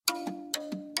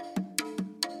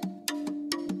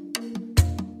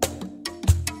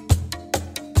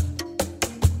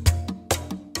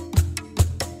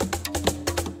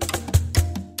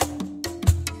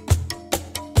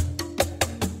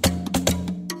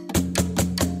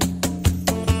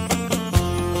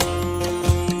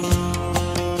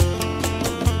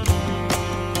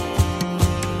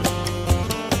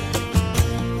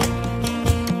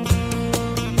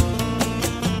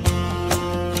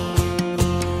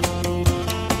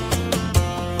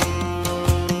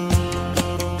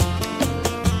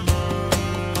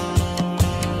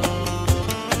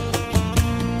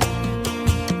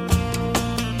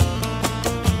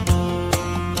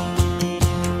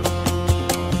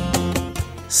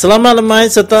Selamat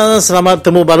lemai serta selamat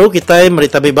temu baru kita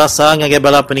merita bebasa ngagai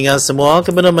bala peningan semua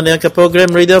kebenar mendengar ke program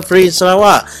Radio Free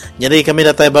Sarawak. Jadi kami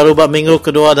datang baru bab minggu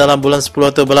kedua dalam bulan 10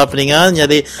 tu bala peningan.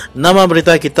 Jadi nama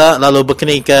berita kita lalu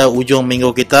berkini ke ujung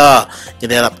minggu kita.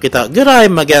 Jadi harap kita gerai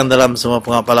magang dalam semua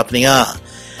pengapala peningan.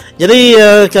 Jadi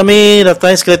kami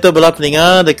datang sekali tu bala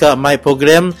peningan dekat my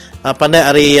program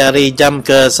pandai hari jam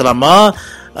ke selama.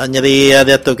 Jadi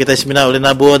dia tu kita seminar oleh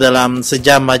Nabu dalam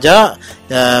sejam aja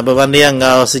berbanding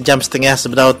dengan sejam setengah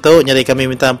sebenarnya tu. Jadi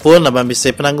kami minta ampun abang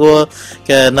bisa penanggul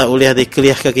ke nak uliah di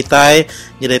kuliah ke kita.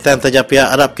 Jadi tan tajak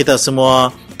pihak harap kita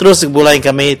semua terus gulai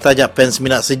kami tajak pen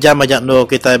seminar sejam aja no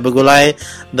kita bergulai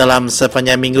dalam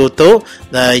sepanjang minggu tu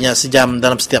dan ingat sejam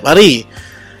dalam setiap hari.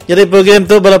 Jadi program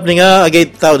tu bala pendengar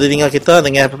agak tahu didengar kita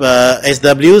dengan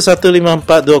SW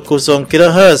 15420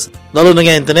 kHz. Lalu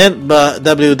dengan internet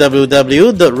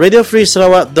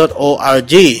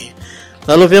www.radiofreesarawak.org.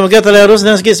 Lalu firma kita terus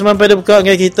dan sikit sampai dia buka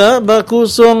dengan kita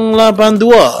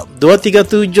 082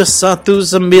 237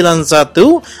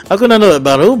 191. Aku nak nombor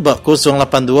baru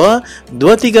 082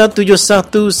 237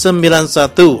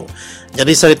 191.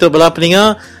 Jadi saat itu bala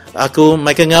pendengar aku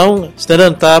Michael Ngau,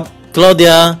 student tab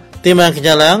Claudia Timang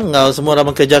Kenyalang, ngau semua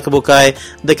orang bekerja kebukai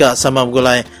dekat sama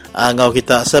bergulai ngau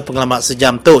kita sepengalaman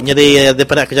sejam tu. Jadi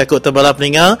daripada kejakut terbala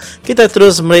peningal, kita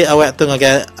terus beri awak tu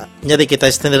ngagai. Jadi kita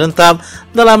stand rentap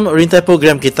dalam rintai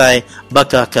program kita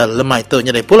bakal ke lemai tu.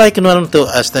 Jadi pulai kenuan tu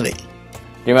stand.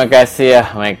 Terima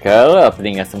kasih Michael.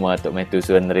 Peningal semua untuk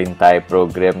metusun rintai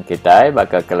program kita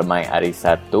bakal ke lemai hari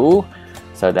 1.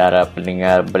 Saudara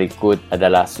pendengar, berikut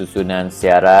adalah susunan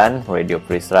siaran Radio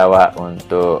Free Sarawak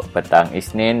untuk petang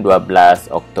Isnin 12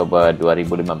 Oktober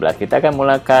 2015. Kita akan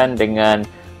mulakan dengan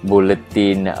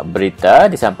buletin berita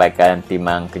disampaikan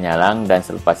Timang Kenyalang dan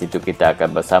selepas itu kita akan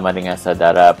bersama dengan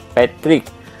saudara Patrick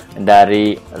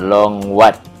dari Long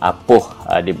Wat Apuh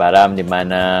di Baram, di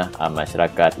mana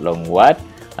masyarakat Long Wat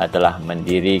telah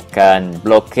mendirikan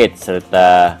blokade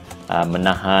serta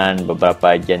menahan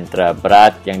beberapa jentera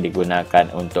berat yang digunakan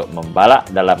untuk membalak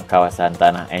dalam kawasan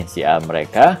tanah NCR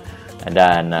mereka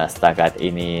dan setakat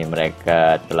ini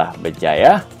mereka telah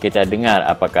berjaya. Kita dengar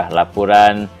apakah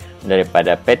laporan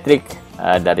daripada Patrick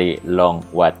dari Long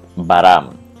Wat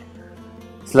Baram.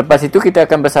 Selepas itu kita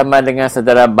akan bersama dengan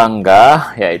saudara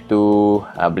Bangga, iaitu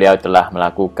beliau telah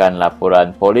melakukan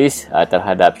laporan polis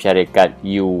terhadap syarikat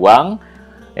Yu Wang,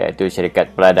 iaitu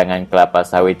syarikat peladangan kelapa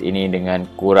sawit ini dengan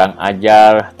kurang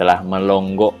ajar telah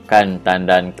melonggokkan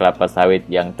tandan kelapa sawit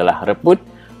yang telah reput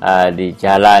di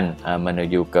jalan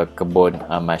menuju ke kebun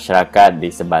masyarakat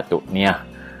di Sebatuk Niah.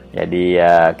 Jadi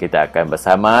kita akan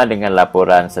bersama dengan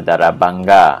laporan saudara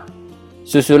Bangga.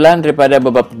 Susulan daripada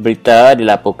beberapa berita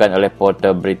dilaporkan oleh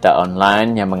portal berita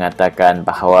online yang mengatakan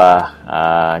bahawa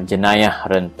jenayah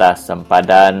rentas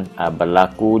sempadan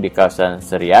berlaku di kawasan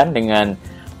Serian, dengan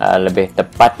lebih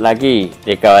tepat lagi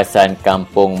di kawasan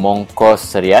Kampung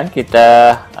Mongkos Serian.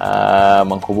 Kita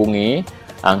menghubungi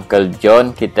Uncle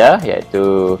John kita,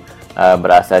 iaitu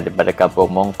berasal daripada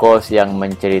Kampung Mongkos, yang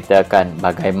menceritakan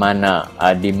bagaimana,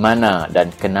 di mana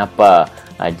dan kenapa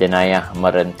jenayah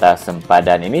merentas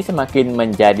sempadan ini semakin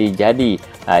menjadi-jadi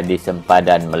di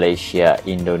sempadan Malaysia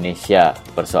Indonesia.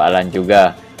 Persoalan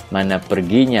juga mana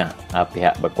perginya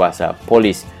pihak berkuasa,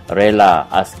 polis, rela,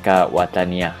 askar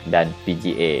wataniah dan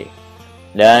PGA.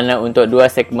 Dan untuk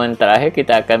dua segmen terakhir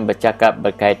kita akan bercakap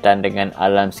berkaitan dengan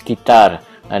alam sekitar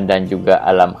dan juga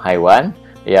alam haiwan,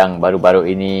 yang baru-baru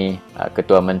ini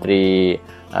Ketua Menteri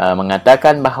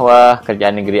mengatakan bahawa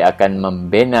kerajaan negeri akan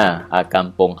membina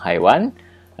kampung haiwan.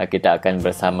 Kita akan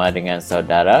bersama dengan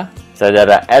saudara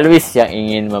Elvis yang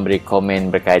ingin memberi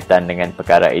komen berkaitan dengan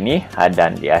perkara ini,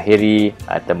 dan diakhiri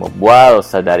temu bual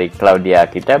saudari Claudia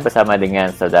kita bersama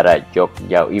dengan saudara Jok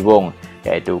Jau Iwong,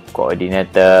 iaitu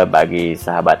koordinator bagi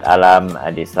sahabat alam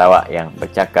di Sarawak, yang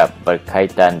bercakap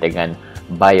berkaitan dengan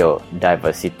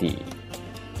biodiversity.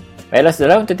 Baiklah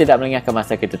saudara, untuk tidak melengahkan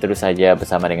masa, kita terus saja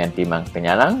bersama dengan Timang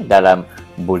Kenyalang dalam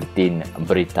buletin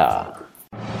berita.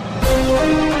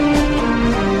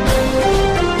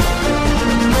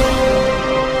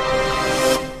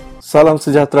 Salam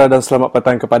sejahtera dan selamat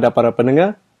petang kepada para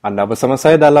pendengar. Anda bersama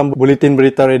saya dalam Buletin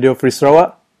Berita Radio Free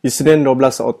Sarawak, Isnin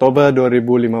 12 Oktober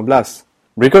 2015.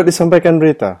 Berikut disampaikan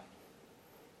berita.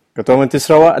 Ketua Menteri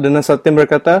Sarawak Adnan Satin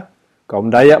berkata, kaum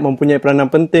Dayak mempunyai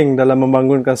peranan penting dalam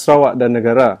membangunkan Sarawak dan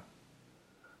negara.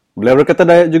 Beliau berkata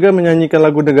Dayak juga menyanyikan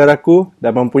lagu Negaraku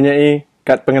dan mempunyai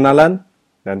kad pengenalan,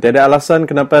 dan tiada alasan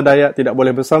kenapa Dayak tidak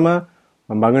boleh bersama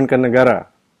membangunkan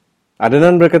negara.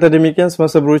 Adnan berkata demikian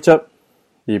semasa berucap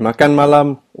di makan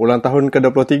malam ulang tahun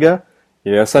ke-23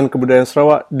 Yayasan Kebudayaan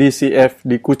Sarawak DCF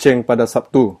di Kuching pada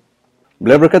Sabtu.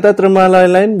 Beliau berkata terma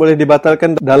lain-lain boleh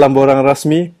dibatalkan dalam borang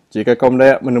rasmi jika kaum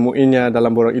Dayak menemuinya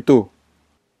dalam borang itu.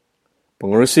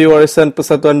 Pengerusi Warisan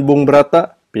Persatuan Bung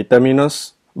Beratak, Peter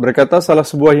Minos, berkata salah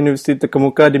sebuah universiti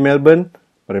terkemuka di Melbourne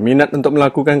berminat untuk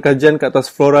melakukan kajian ke atas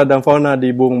flora dan fauna di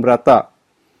Bung Beratak.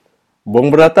 Bung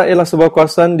Beratak ialah sebuah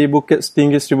kawasan di bukit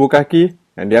setinggi 1000 kaki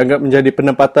yang dianggap menjadi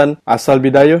penempatan asal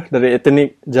bidayuh dari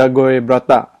etnik Jagoy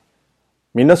Beratak.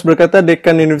 Minos berkata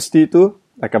dekan universiti itu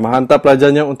akan menghantar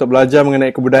pelajarnya untuk belajar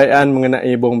mengenai kebudayaan mengenai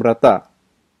Bung Beratak.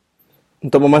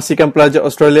 Untuk memastikan pelajar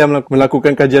Australia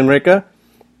melakukan kajian mereka,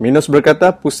 Minos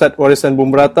berkata pusat warisan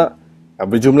Bung Beratak yang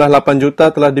berjumlah 8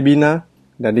 juta telah dibina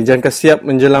dan dijangka siap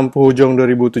menjelang penghujung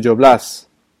 2017.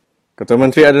 Ketua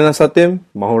Menteri Adnan Satim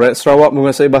mahu rakyat Sarawak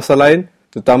menguasai bahasa lain,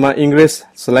 terutama Inggeris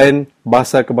selain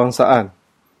bahasa kebangsaan.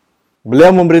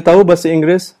 Beliau memberitahu bahasa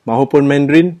Inggeris maupun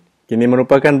Mandarin kini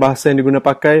merupakan bahasa yang diguna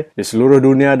pakai di seluruh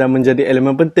dunia dan menjadi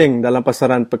elemen penting dalam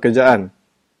pasaran pekerjaan.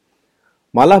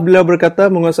 Malah beliau berkata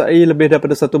menguasai lebih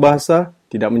daripada satu bahasa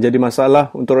tidak menjadi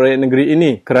masalah untuk rakyat negeri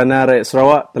ini kerana rakyat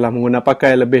Sarawak telah mengguna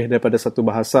pakai lebih daripada satu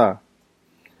bahasa.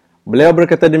 Beliau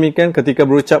berkata demikian ketika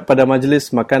berucap pada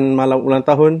majlis makan malam ulang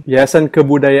tahun Yayasan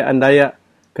Kebudayaan Dayak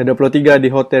ke-23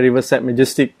 di Hotel Riverside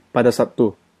Majestic pada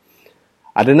Sabtu.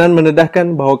 Adnan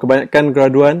mendedahkan bahawa kebanyakan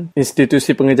graduan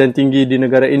institusi pengajian tinggi di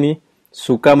negara ini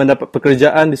sukar mendapat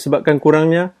pekerjaan disebabkan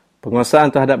kurangnya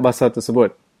penguasaan terhadap bahasa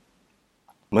tersebut.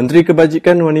 Menteri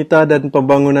Kebajikan Wanita dan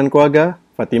Pembangunan Keluarga,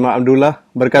 Fatimah Abdullah,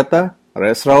 berkata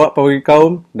rakyat Sarawak bagi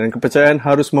kaum dan kepercayaan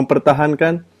harus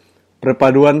mempertahankan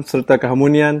perpaduan serta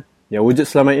keharmonian yang wujud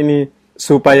selama ini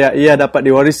supaya ia dapat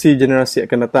diwarisi generasi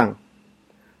akan datang.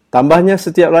 Tambahnya,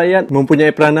 setiap rakyat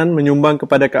mempunyai peranan menyumbang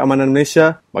kepada keamanan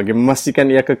Malaysia bagi memastikan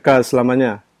ia kekal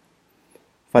selamanya.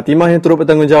 Fatimah yang turut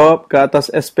bertanggungjawab ke atas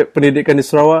aspek pendidikan di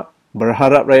Sarawak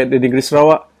berharap rakyat di negeri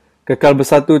Sarawak kekal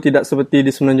bersatu tidak seperti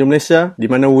di semenanjung Malaysia di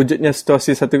mana wujudnya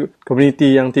situasi satu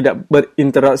komuniti yang tidak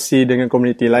berinteraksi dengan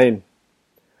komuniti lain.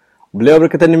 Beliau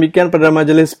berkata demikian pada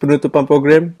majlis penutupan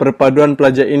program Perpaduan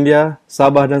Pelajar India,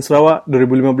 Sabah dan Sarawak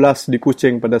 2015 di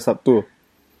Kuching pada Sabtu.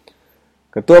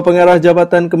 Ketua Pengarah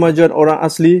Jabatan Kemajuan Orang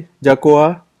Asli,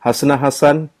 JAKOA, Hasnah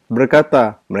Hassan,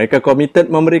 berkata mereka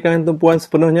komited memberikan tumpuan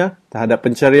sepenuhnya terhadap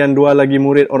pencarian 2 lagi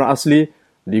murid orang asli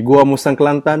di Gua Musang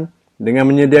Kelantan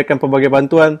dengan menyediakan pelbagai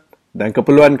bantuan dan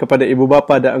keperluan kepada ibu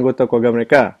bapa dan anggota keluarga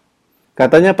mereka.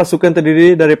 Katanya pasukan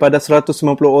terdiri daripada 190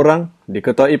 orang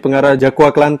diketuai Pengarah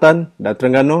JAKOA Kelantan dan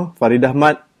Terengganu, Farid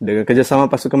Ahmad dengan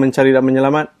kerjasama Pasukan Mencari dan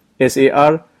Menyelamat,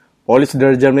 SAR, Polis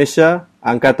Diraja Malaysia,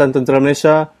 Angkatan Tentera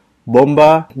Malaysia,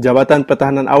 Bomba, Jabatan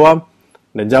Pertahanan Awam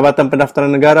dan Jabatan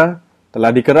Pendaftaran Negara telah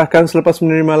dikerahkan selepas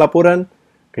menerima laporan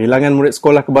kehilangan murid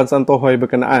sekolah kebangsaan Tohoi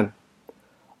berkenaan.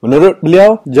 Menurut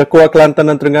beliau, JAKOA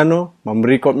Kelantan dan Terengganu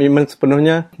memberi komitmen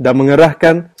sepenuhnya dan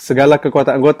mengerahkan segala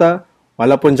kekuatan anggota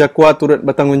walaupun JAKOA turut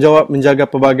bertanggungjawab menjaga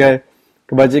pelbagai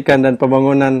kebajikan dan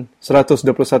pembangunan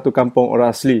 121 kampung orang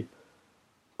asli.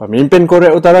 Pemimpin Korea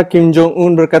Utara Kim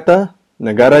Jong-un berkata,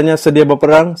 negaranya sedia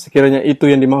berperang sekiranya itu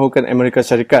yang dimahukan Amerika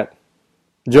Syarikat.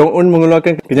 Jong-un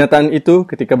mengeluarkan kenyataan itu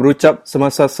ketika berucap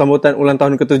semasa sambutan ulang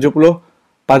tahun ke-70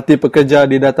 Parti Pekerja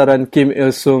di dataran Kim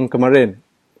Il-sung kemarin.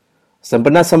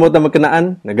 Sempena sambutan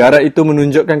berkenaan, negara itu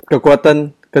menunjukkan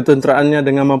kekuatan ketenteraannya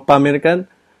dengan mempamerkan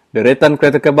deretan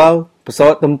kereta kebal,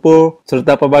 pesawat tempur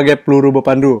serta pelbagai peluru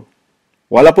berpandu.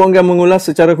 Walaupun enggan mengulas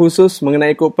secara khusus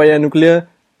mengenai keupayaan nuklear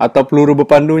atau peluru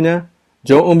berpandunya,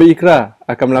 Jong-un berikrar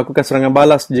akan melakukan serangan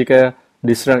balas jika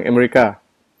diserang Amerika.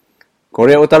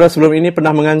 Korea Utara sebelum ini pernah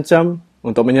mengancam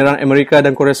untuk menyerang Amerika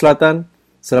dan Korea Selatan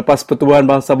selepas Pertubuhan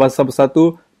Bangsa-Bangsa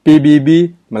Bersatu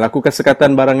PBB melakukan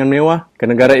sekatan barangan mewah ke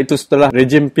negara itu setelah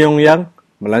rejim Pyongyang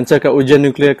melancarkan ujian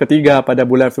nuklear ketiga pada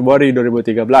bulan Februari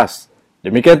 2013.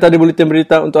 Demikian tadi buletin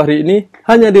berita untuk hari ini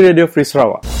hanya di Radio Free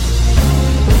Sarawak.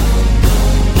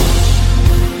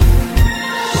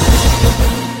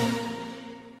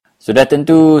 Sudah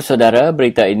tentu saudara,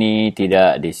 berita ini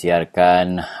tidak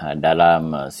disiarkan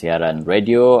dalam siaran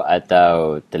radio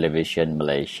atau televisyen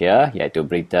Malaysia, iaitu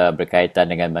berita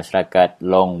berkaitan dengan masyarakat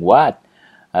Long Wat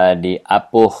di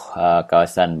Apuh,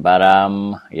 kawasan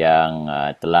Baram yang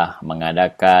telah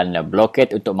mengadakan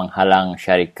blokad untuk menghalang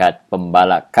syarikat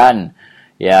pembalakan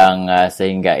yang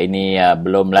sehingga ini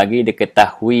belum lagi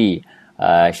diketahui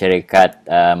syarikat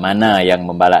mana yang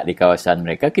membalak di kawasan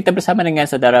mereka. Kita bersama dengan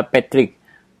saudara Patrick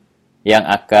yang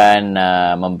akan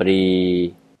memberi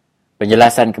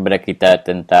penjelasan kepada kita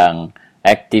tentang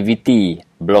aktiviti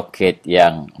blokad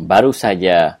yang baru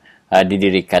saja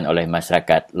didirikan oleh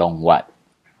masyarakat Long Wat.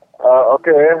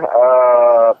 Okey,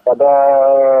 pada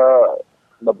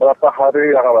beberapa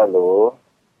hari yang lalu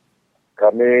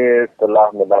kami telah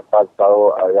mendapat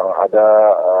tahu yang ada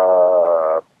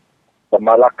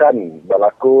pembalakan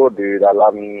berlaku di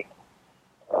dalam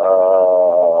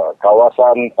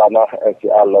kawasan tanah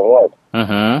NCR Longwood.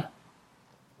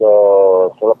 So,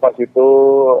 selepas itu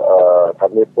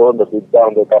kami pun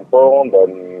berbincang di kampung dan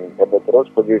kami terus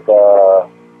pergi ke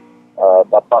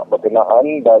tapak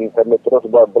berkenaan dan kami terus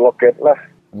buat blokade lah.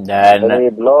 Dan kami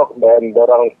blok dan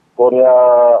orang punya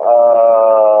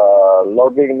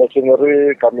logging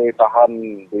machinery kami tahan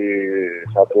di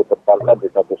satu tempat, di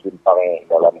satu simpang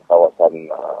dalam kawasan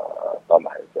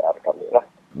tanah NCR kami lah.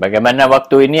 bagaimana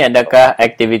waktu ini? Adakah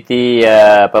aktiviti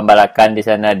pembalakan di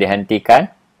sana dihentikan?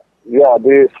 Ya,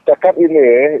 di setakat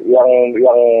ini yang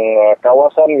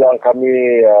kawasan yang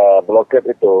kami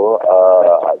blokade itu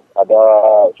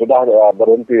sudah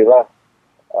berhenti lah.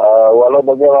 Walau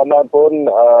bagaimanapun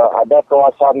ada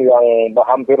kawasan yang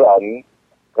berhampiran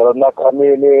kerana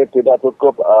kami ini tidak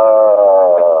cukup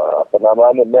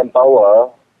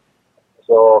manpower.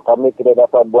 So kami tidak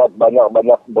dapat buat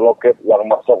banyak-banyak blokade yang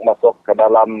masuk ke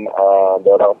dalam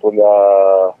orang punya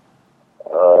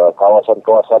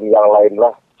kawasan-kawasan yang lain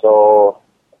lah. So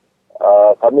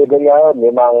kami dengar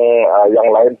memang yang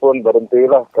lain pun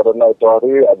berhentilah kerana itu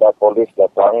hari ada polis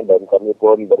datang dan kami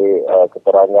pun beri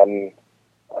keterangan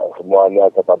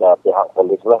semuanya kepada pihak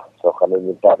polis lah. So kami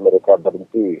minta mereka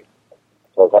berhenti.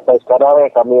 So sampai sekarang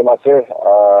kami masih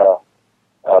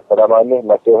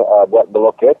masih buat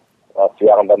blokade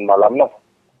siang dan malam lah.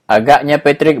 Agaknya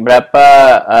Patrick, berapa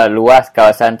luas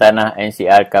kawasan tanah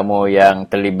NCR kamu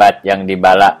yang terlibat, yang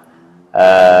dibalak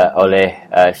oleh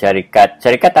syarikat?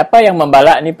 Syarikat apa yang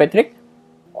membalak ni, Patrick?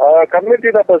 Kami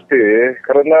tidak pasti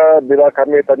kerana bila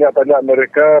kami tanya-tanya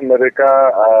mereka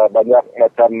banyak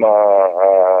macam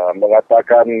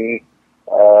mengatakan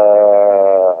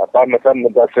macam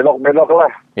selok-belok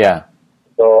lah. Ya.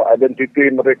 So identiti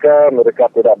mereka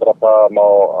tidak berapa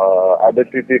mau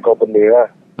identiti company lah.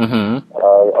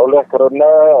 Oleh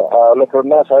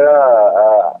kerana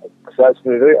saya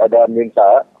sendiri ada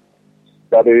minta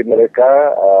dari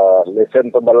mereka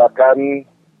lesen pembalakan,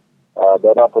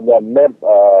 mereka punya map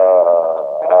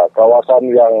kawasan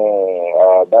yang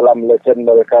dalam lesen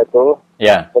mereka itu.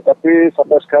 Ya. Tetapi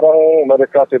sampai sekarang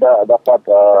mereka tidak dapat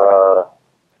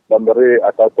memberi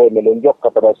ataupun menunjuk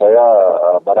kepada saya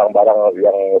barang-barang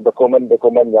yang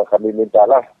dokumen-dokumen yang kami minta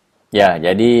lah. Ya,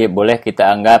 jadi boleh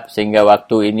kita anggap sehingga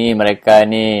waktu ini mereka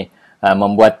ni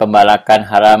membuat pembalakan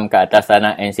haram ke atas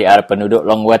tanah NCR penduduk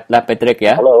Longwood lah, Patrick,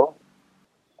 ya? Halo.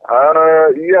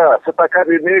 Ya,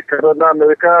 setakat ini kerana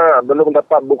mereka belum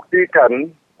dapat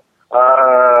buktikan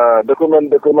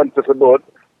dokumen-dokumen tersebut.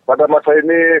 Pada masa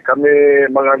ini kami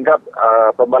menganggap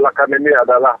pembalakan ini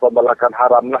adalah pembalakan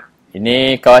haram lah.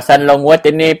 Ini kawasan Longwood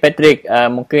ini, Patrick,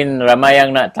 mungkin ramai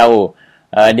yang nak tahu.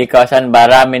 Di kawasan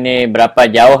Baram ini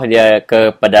berapa jauh dia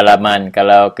ke pedalaman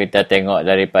kalau kita tengok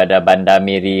daripada Bandar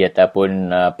Miri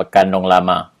ataupun Pekan Long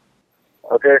Lama?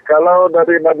 Okey, kalau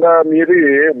dari Bandar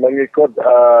Miri mengikut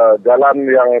jalan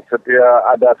yang setia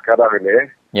ada sekarang ini,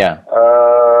 ya.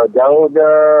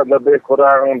 Jauhnya lebih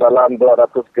kurang dalam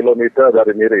 200 km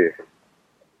dari Miri.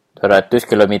 200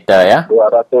 km ya?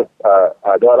 200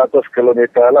 km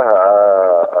lah.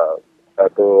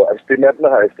 Itu estimate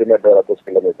 200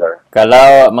 km.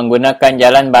 Kalau menggunakan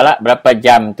jalan balak, berapa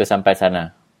jam tu sampai sana?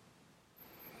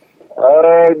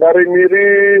 Dari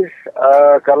Miri,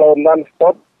 kalau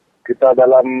non-stop, kita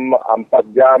dalam 4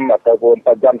 jam ataupun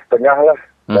 4 jam setengah lah.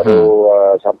 Baru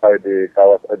sampai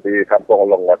di kampung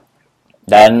Longwood.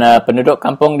 Dan penduduk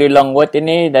kampung di Longwood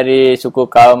ini dari suku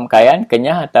kaum Kayan,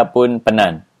 Kenyah ataupun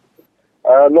Penan?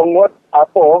 Longwood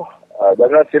apa?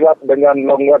 Jangan silap dengan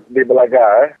Longwood di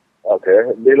Belaga.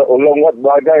 Okey, di Longwood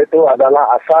Belaga itu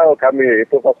adalah asal kami.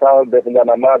 Itu pasal dia punya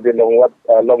nama di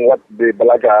Longwood di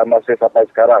Belaga masih sampai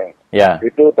sekarang. Ya.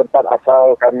 Itu tempat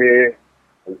asal kami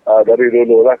dari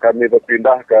dulu lah. Kami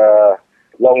berpindah ke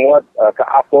Longwood ke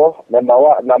Apoh,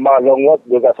 membawa nama Longwood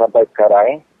juga sampai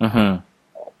sekarang.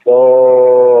 So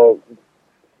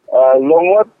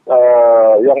Longwood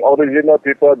yang original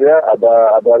people dia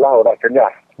adalah orang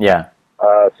Kenyah. Ya.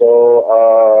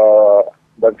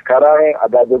 Dan sekarang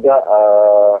ada juga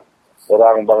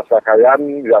orang bangsa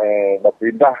Kayan yang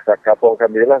berpindah ke kampung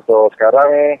kami lah. So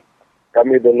sekarang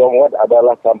kami di Longwood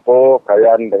adalah campur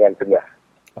Kayan dengan Kenyah.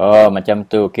 Oh, macam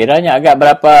tu. Kiranya agak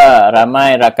berapa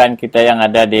ramai rakan kita yang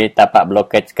ada di tapak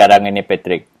blokade sekarang ini,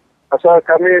 Patrick? Pasal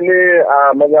kami ini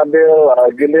mengambil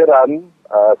giliran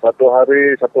satu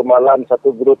hari, satu malam, satu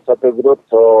grup.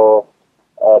 So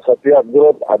setiap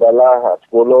grup adalah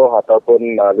 10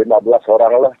 ataupun 15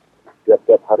 orang lah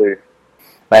tiap-tiap hari.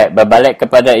 Baik, berbalik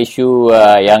kepada isu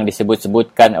yang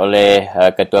disebut-sebutkan oleh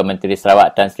Ketua Menteri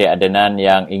Sarawak Tan Sri Adenan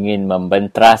yang ingin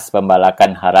membentras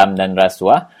pembalakan haram dan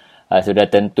rasuah.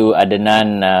 sudah tentu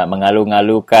adenan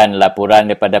mengalu-ngalukan laporan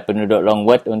daripada penduduk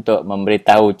Longwood untuk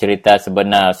memberitahu cerita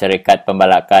sebenar syarikat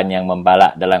pembalakan yang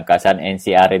membalak dalam kawasan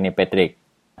NCR ini, Patrick.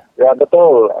 Ya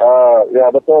betul,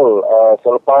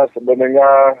 selepas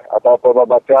mendengar ataupun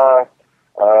membaca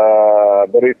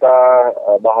berita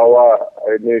bahawa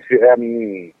ini CM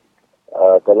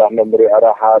telah memberi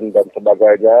arahan dan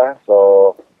sebagainya,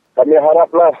 so kami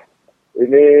haraplah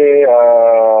ini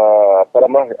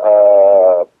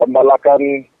pembalakan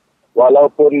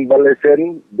walaupun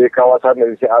berlesen di kawasan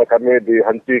NCR kami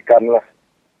dihentikan lah.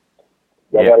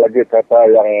 Jangan lagi kata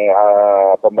yang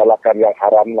pembalakan yang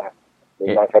haram lah.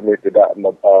 Memang kami tidak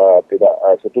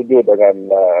setuju dengan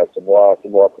semua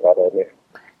perkara ini.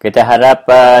 Kita harap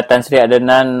Tan Sri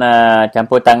Adenan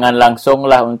campur tangan langsung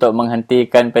lah untuk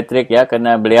menghentikan Patrick ya,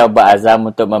 kerana beliau berazam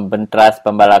untuk membenteras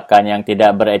pembalakan yang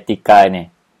tidak beretika ini.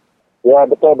 Ya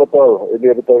betul. Ini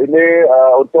betul. Ini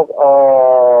untuk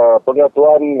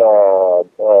pengetahuan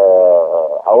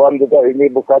awam juga, ini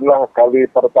bukanlah kali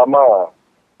pertama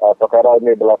perkara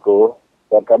ini berlaku,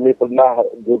 dan kami pernah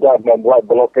juga membuat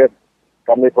blokade.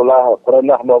 Kami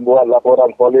pernah membuat laporan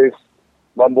polis,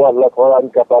 membuat laporan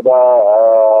kepada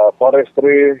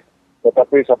forestry,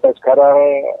 tetapi sampai sekarang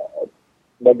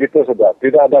begitu saja.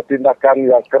 Tidak ada tindakan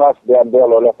yang keras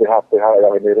diambil oleh pihak-pihak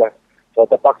yang inilah. So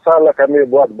terpaksalah kami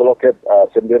buat blokade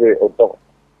sendiri untuk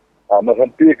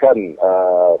menghentikan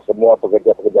semua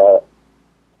pekerja-pekerja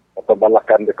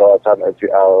pembalakan di kawasan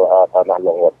NCR Tanah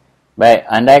Longwood. Baik,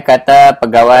 andai kata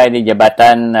pegawai di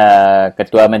Jabatan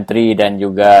Ketua Menteri dan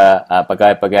juga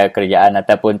pegawai-pegawai kerajaan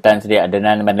ataupun Tan Sri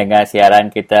Adenan mendengar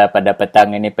siaran kita pada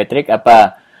petang ini, Patrick,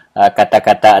 apa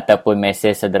kata-kata ataupun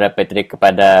mesej saudara Patrick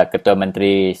kepada Ketua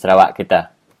Menteri Sarawak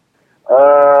kita?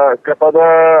 Kepada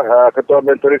Ketua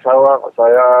Menteri Sarawak,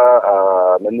 saya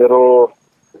menyeru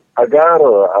agar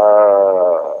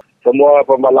semua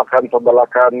pembalakan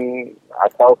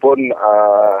ataupun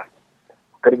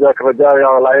kerja-kerja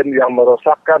yang lain yang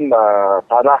merosakkan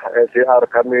tanah NCR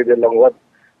kami di Longwood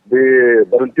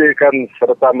diberhentikan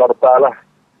serta-merta lah.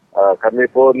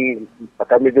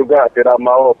 Kami juga tidak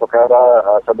mahu perkara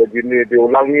sebegini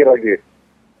diulangi lagi.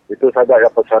 Itu saja yang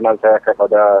pesanan saya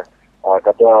kepada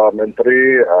Ketua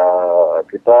Menteri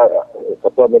kita,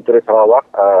 Ketua Menteri Sarawak,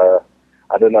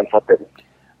 Adenan Fatin.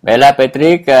 Baiklah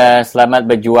Patrick, selamat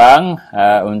berjuang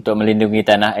untuk melindungi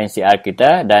tanah NCR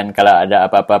kita, dan kalau ada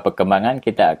apa-apa perkembangan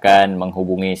kita akan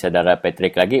menghubungi saudara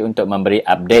Patrick lagi untuk memberi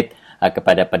update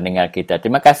kepada pendengar kita.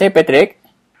 Terima kasih Patrick.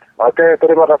 Okey,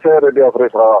 terima kasih Radio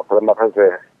Free Sarawak. Terima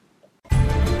kasih.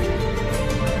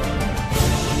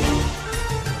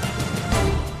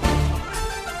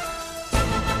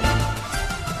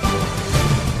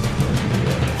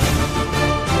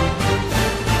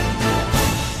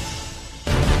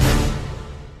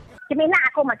 Cemina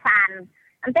aku mesan.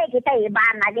 Nanti kita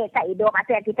iban lagi ke hidup,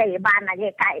 atau kita iban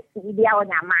lagi ke ideal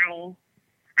nyamai.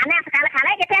 Aneh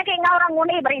sekali-kali kita ke orang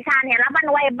nguni berisannya. Laban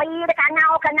WB dekat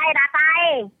ngau ke ngai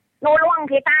datai. Nolong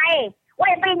kita.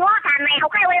 WB nyua kanai.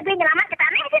 Okay, WB nyelamat kita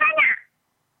nih siranya.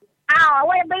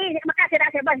 WB maka sira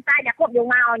saja kup yung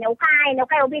ngau nyukai.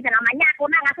 Nyukai WB selamanya.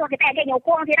 Kuna ngasuh kita ke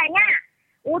nyukung siranya.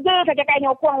 Uji ke kita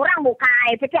nyukung orang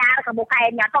bukai. Pikir ke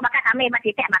bukainya. To maka kami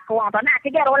masih tak bakung. To na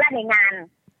sige rola ningan.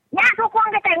 Nya sukong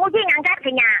kita nguji ngangkat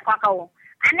kenya kau.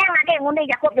 Aneh lagi ngundi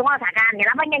Jakob jumlah sakan.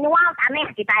 Laban nyual aneh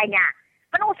kita nya.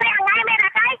 Penuh saya ngai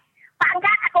merah kai.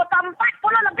 Pangkat aku tempat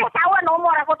puluh lebih tahun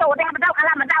nomor aku tu udah betul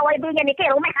kalau mendak WB nya ni ke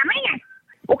rumah kami nya.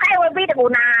 Ukai WB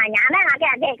gunanya. Aneh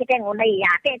lagi kita ngundi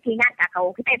ya. Kita ingat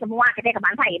kau. Kita semua kita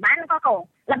kebangsa iban kau.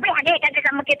 Lebih lagi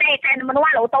kita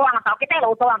menua lutong atau kita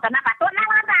lutong tanah patut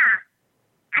nak ada.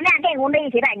 Aneh lagi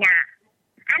ngundi siranya.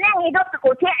 Aneh hidup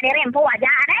kekucik di rempu aja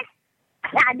aneh.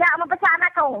 Ajak mempesan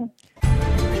aku.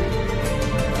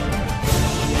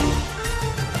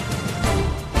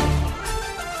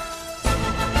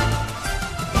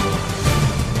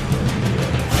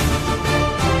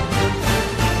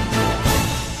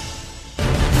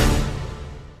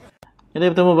 Jadi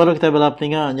bertemu baru kita bela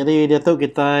peninga. Jadi dia tu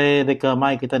kita dekat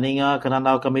mai kita ninga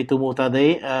kerana kami temu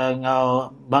tadi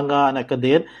ngau bangga anak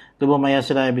kedir. Tubuh maya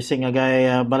sudah bising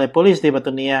ngagai balai polis di Batu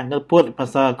Niah ngelput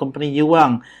pasal company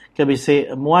Yuang ke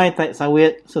bisik muai tai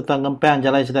sawit serta ngempang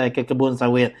jalan sudah ke kebun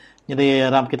sawit. Jadi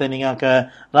ram kita ninga ke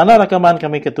rana rakaman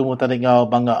kami ketemu tadi ngau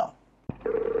bangga.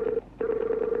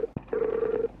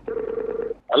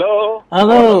 Halo.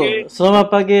 Selamat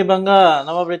pagi bangga.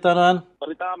 Nama berita nuan?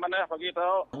 Berita mana pagi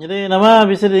tahu? Jadi nama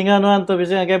bisa dengar nuan tu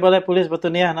bisa ngagai balai polis Batu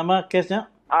Niah, nama kesnya?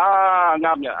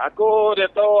 Ngamnya. Aku dia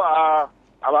tahu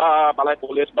balai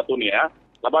polis Batu Niah.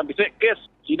 Laban bisa kes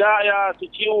sida ya si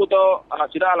ciu tu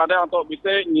sida ladang tu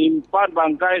bisa nyimpan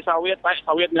bangkai sawit tai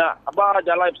sawitnya. Aba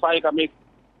jalai sai kami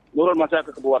nurun masa ke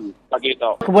kebun pagi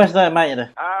itu. Kebun sida mai dah.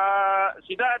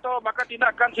 Sida itu maka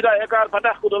tindakan sida ekar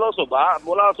pada kudulo suba,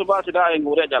 mula suba sida yang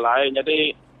ngurek jalai.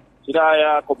 Jadi sida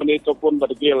ya company itu pun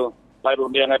berdegil lai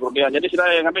rundia. Jadi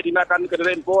sida yang ambil tindakan ke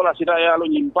info lah sida ya lu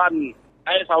nyimpan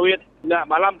ai sawit nya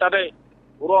malam tadi.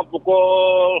 Urung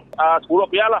pukul 10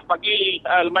 pialah pagi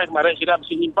lemai kemarin sudah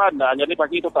mesti nyimpan. Jadi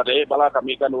pagi itu tadi bala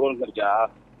kami kan urun kerja.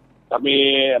 Kami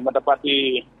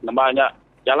mendapati namanya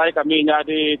jalai kami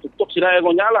jadi tutup sudah yang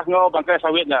nyalah ngau bangkai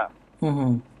sawitnya.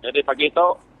 Jadi pagi itu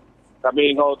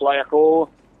kami ngau tuai aku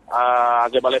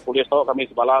age balai polis tu kami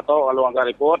sebala tu lalu anggar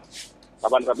report.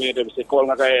 Kapan kami ada bersikol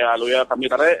ngakai lalu ya kami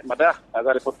tarik madah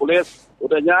anggar report polis.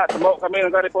 Udahnya semua kami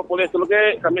anggar report polis dulu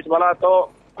ke kami sebala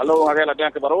tu lalu ngakai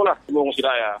ladang ke baru lah semua sida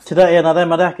ya. Sida ya nadai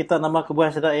madah kita nama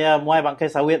kebuah sida ya muai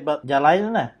bangkai sawit jalai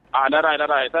na.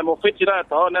 Darai. Saya mau fit sida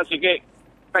tu nak sikit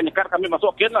kan nyekar kami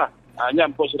masukin lah.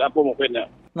 Nyampu sida apa mungkinnya.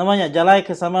 Namanya jalai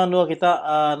ke sama dua kita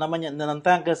namanya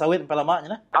nentang ke sawit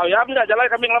pelamaknya nah. Ya bila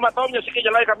jalai kami ngelamat tahu nya sikit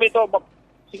jalai kami tu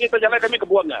sikit jalai kami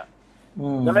kebunnya.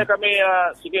 Jalai kami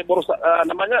sikit boros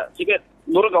namanya sikit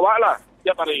nurun gawak lah.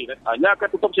 Tiap hari. Hanya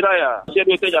ketutup sidaya. Siap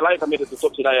itu jalai kami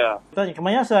ditutup sidaya. Tanya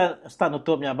kemana saya start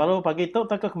nutupnya? Baru pagi itu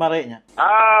tak ke kemarinnya?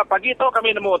 Pagi itu kami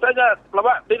nemu. Tanya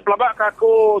pelabak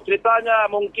aku ceritanya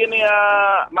mungkin ya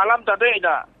malam tadi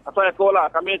ya. Atau aku lah.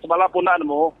 Kami sebala pun nak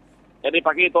nemu. Jadi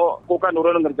pagi itu aku kan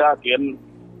urun ngerjakin.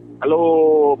 Lalu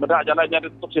medak jalannya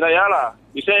ditutup sidaya lah.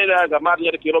 Bisa ya gambarnya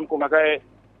dikirim ku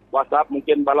ngakai WhatsApp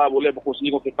mungkin bala boleh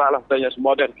berkongsi dengan kita lah tanya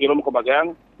semua dan kirim ke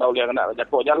bagian tahu dia kena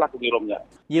jatuh jalan lah ke kirimnya.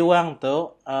 Iwang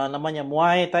tu namanya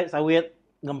muai tai sawit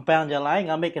gempang jalai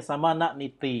ngambil ke sama nak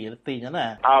nitinya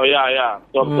nah. Ya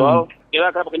betul.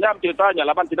 Kira kan kenyam ceritanya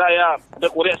lapan tidak ya ada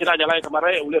kuliah tidak jalai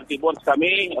kemarin ulir tibun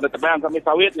kami ada tebang kami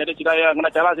sawit jadi tidak ya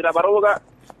kena jalan tidak baru kak.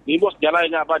 Nibus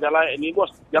jalainya apa jalai nibus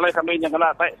jalai kami yang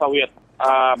kena tai sawit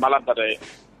malam tadi.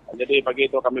 Jadi pagi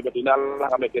itu kami bertindak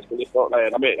lah, kami kes polis tu,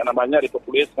 kami namanya report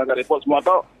polis, kami report semua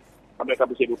tu, kami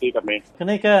habis bukti kami.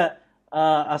 Kena ke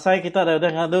asai kita dah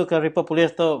ngadu ke report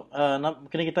polis tu,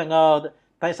 kena kita ngau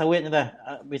tai sawitnya dah,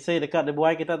 bisa dekat di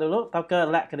buai kita dulu, tahu ke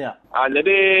lak ke dia.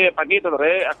 Jadi pagi itu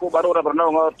aku baru dah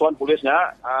pernah ngau tuan polisnya,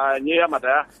 ini amat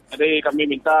ya. Jadi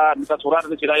kami minta surat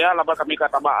dari Sidaya, lalu kami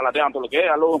kata mak lah dia untuk lagi,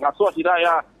 lalu ngasuh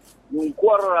Sidaya.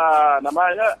 Nyungkur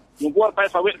namanya nyungkur tai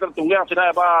sawit ke tunggang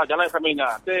tidak apa jalan kami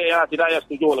nya tidak ya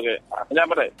setuju lagi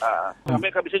kenapa deh kami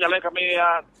bisa jalan kami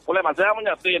boleh masa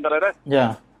punya ti antara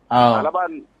ya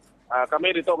laban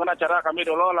kami itu kena cara kami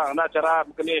dulu lah kena cara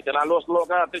begini cara lulus dulu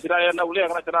kan tidak ya nak boleh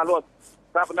kena cara lulus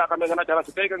tak pernah kami kena cara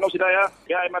setai kan kau tidak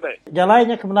ya emang deh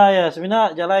jalannya kemana ya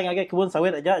sebenarnya jalan ngage kebun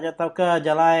sawit aja tahu ke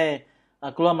jalan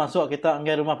keluar masuk kita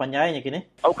anggai rumah panjainya kini.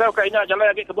 Okey nya jalan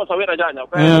lagi kebun sawit aja nya.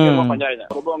 Okey rumah panjainya.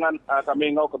 Hubungan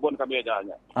kami ngau kebun kami aja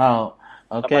nya.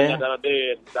 Okey. Ada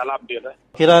di dalam dia.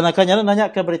 Kira nak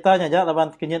nanya ke beritanya aja laban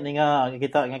kenyit ninga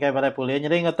kita ngagai balai polis.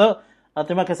 Jadi ngatu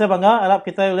terima kasih bangga harap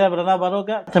kita boleh berenang baru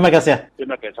ke. Terima kasih.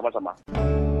 Terima kasih sama-sama.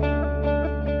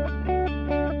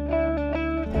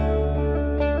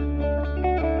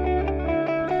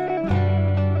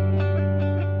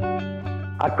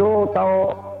 Aku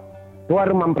tahu tuar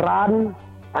memperan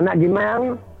anak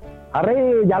Jimang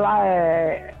hari jalai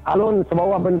alun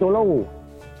sebawa bentulu.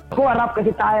 Aku harap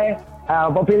ke kita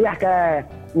berpilih ke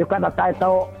nyukat data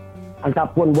itu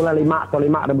ataupun bulan 5 atau 5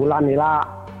 ada bulan ni lah.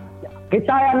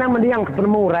 Kita yang mendiang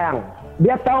ketemu orang.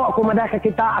 Dia tahu aku madah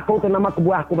ke kita aku tu nama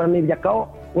kebuah aku berani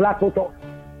berjakau. Ulah aku tu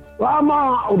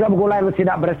lama udah bergulai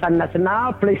tidak barisan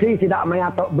nasional, polisi tidak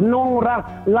mengatur benung orang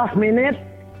last minute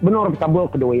benar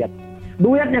tabul ke duit.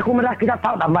 Duitnya aku madah kita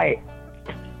tahu tak baik.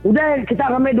 Udah kita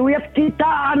ramai duit,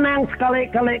 kita anang sekali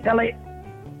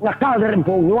ngakal dari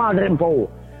empung, nyual dari empung.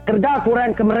 Kerja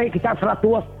kurang kemarin kita 100,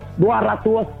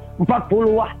 200, 40,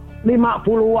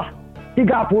 50,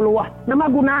 30. Nama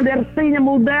guna dersinya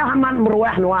mudah aman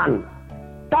meruah nuan.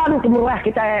 Tahu kemeruah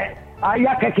kita,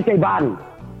 ya ke kita ban.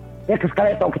 Ya ke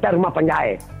sekali itu kita rumah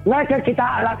penjahit. Nggak ke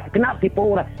kita kena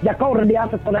tipu. Ya kau di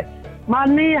atas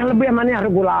mani lebih mani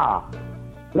regular.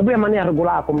 Lebih mani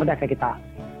regular aku mudah ke kita.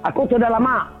 Aku sudah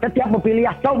lama setiap berpilih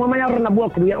tahu mamanya orang nak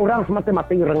buat kedudukan orang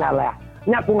semati-mati rengal ya.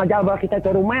 Nya aku ngajar bawa kita ke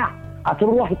rumah.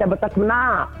 Suruh kita betak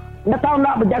mana. Nggak tahu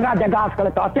nak berjaga-jaga sekali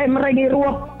tu. Atau mereka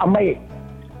ruap ambil.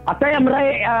 Atau yang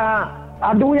mereka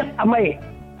duit ambil.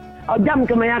 Jam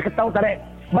kemana kita tahu tadi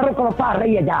baru kalau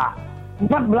hari aja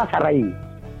 14 hari.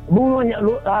 Bulunya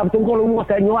tunggu lumus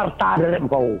saya nyuar ta dari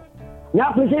engkau. Nya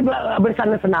polisi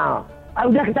barisan nasional.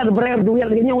 Udah kita berer duit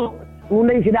lagi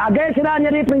nyundi sudah agak sudah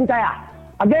nyari perintah ya.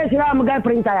 Agak sila magai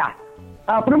perintah ya.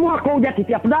 Permu aku jadi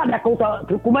tiap dah aku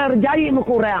kumai rejai mu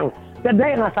kurang.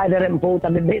 Tadai ngasai dari empu,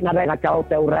 tadai nadai ngacau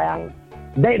te orang.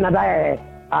 Dai nadai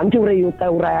ancuri te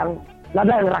orang.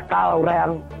 Nadai ngerakal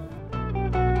orang.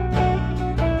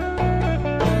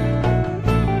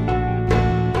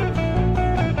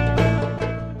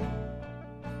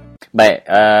 Baik,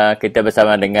 kita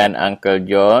bersama dengan Uncle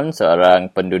John,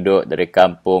 seorang penduduk dari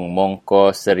kampung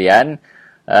Mongko Serian.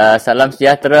 Salam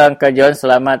sejahtera Uncle John,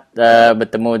 selamat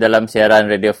bertemu dalam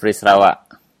siaran Radio Free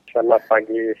Sarawak. Selamat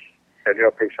pagi Radio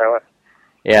Free Sarawak.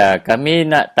 Ya, kami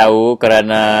nak tahu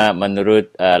kerana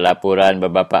menurut laporan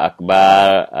beberapa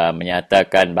akhbar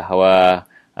menyatakan bahawa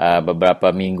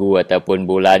beberapa minggu ataupun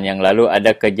bulan yang lalu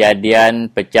ada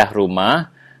kejadian pecah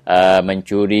rumah,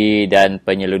 mencuri dan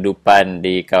penyeludupan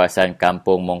di kawasan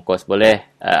kampung Mongkos.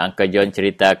 Boleh Uncle John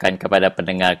ceritakan kepada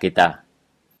pendengar kita?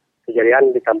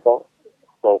 Kejadian di kampung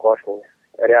Mongkos ni.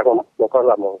 Area Mongkos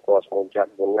lah, Mongkos, Mujat,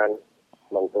 Bunan,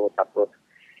 Mantu, Takut.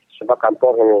 Sebab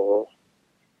kampung ini,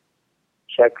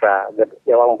 saya kira,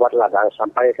 dia orang buat ladang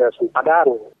sampai ke sempadan.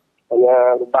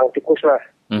 Hanya lubang tikus lah.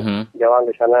 Dia orang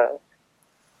di sana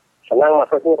senang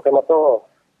masuknya pakai motor.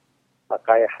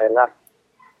 Pakai highlight.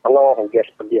 Kalau gas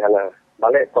pergi sana,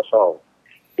 balik kosong.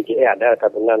 PGA ada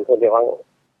tabunan tu, dia orang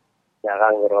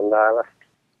jarang beronda lah.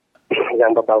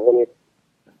 Yang berbaru ni,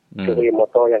 curi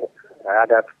motor yang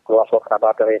ada keluar sok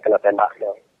kerabat dari kena tembak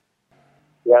dia.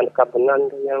 Yang tabunan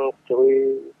tu yang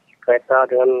curi kereta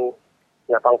dengan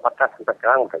nyapang patah sampai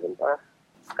sekarang tak jumpa.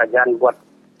 Kajian buat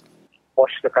pos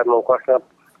dekat Mongkos ke,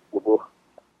 bubuh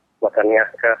makannya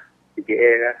ke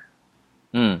PGA ke.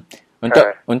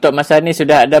 Untuk masa ni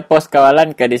sudah ada pos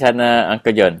kawalan ke di sana,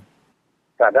 Uncle John?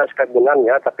 Tak ada sekat Bunan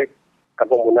ya, tapi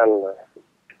kampung Bunan.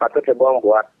 Patut dia buang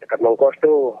buat dekat Mongkos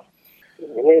tu.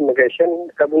 Ini immigration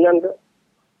dekat Bunan tu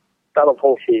tak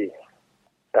berfungsi.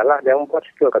 Salah dia buat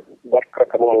situ, buat ke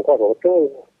kampung Mongkos tu.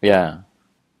 Ya.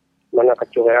 Mana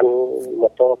kecurian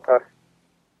motor ke.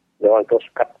 Dia orang tu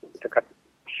sekat dekat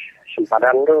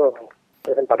sempadan tu.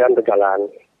 Sempadan tu jalan.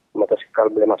 Motosikal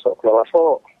boleh masuk, keluar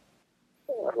masuk.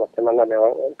 Macam mana dia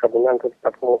orang kabunan tu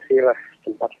tak fungsi lah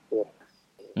tempat itu.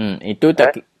 Itu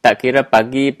tak kira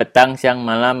pagi, petang, siang,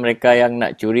 malam mereka yang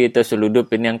nak curi atau seludup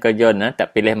ini Uncle John,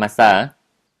 tak pilih masa?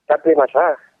 Tak pilih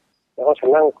masa. Orang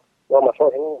senang keluar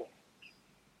masuk ini.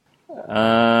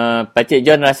 Pakcik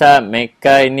John rasa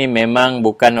mereka ini memang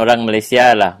bukan orang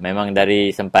Malaysia lah, memang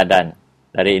dari sempadan,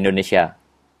 dari Indonesia.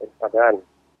 Sempadan.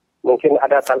 Mungkin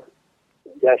ada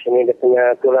yang sini dia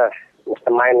punya itulah,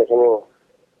 mastermind di sini.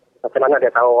 Macam mana dia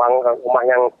tahu rumah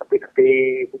yang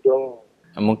tepi-tepi hujung.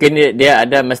 Mungkin dia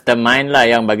ada mastermind lah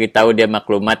yang bagi tahu dia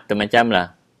maklumat tu macam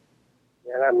lah.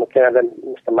 Ya lah, mungkin ada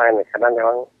mastermind. Kadang dia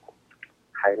orang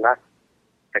highlight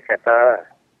kereta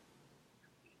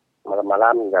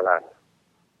malam-malam jalan.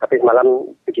 Tapi malam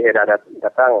PGA dah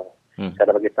datang. Saya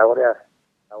dah bagi tahu dia.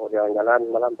 Tahu dia orang jalan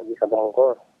malam pergi ke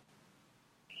Mongkos.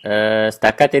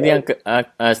 Setakat ini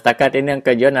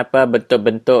Uncle John, apa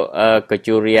bentuk-bentuk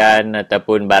kecurian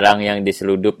ataupun barang yang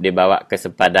diseludup dibawa ke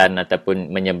sempadan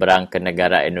ataupun menyeberang ke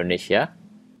negara Indonesia?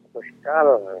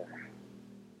 Muskal.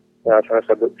 Ya, saya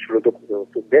seludup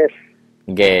itu gas.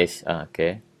 Gas,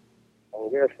 okey.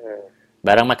 Gas.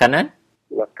 Barang makanan?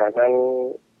 Makanan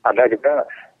ada juga.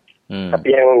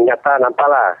 Tapi yang nyata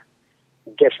nampaklah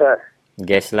gas lah.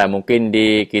 Gas lah. Mungkin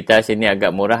di kita sini agak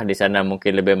murah, di sana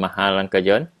mungkin lebih mahal, Uncle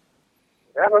John?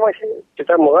 Ya, memang sih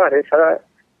kita murah. Di sana,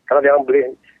 kalau dia orang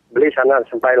beli sana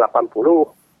sampai 80.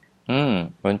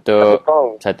 Untuk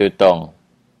satu tong.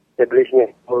 Dia beli sini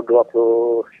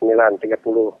 29, 30.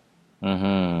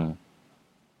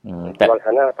 Jual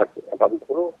sana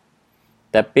 80.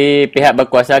 Tapi pihak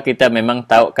berkuasa kita memang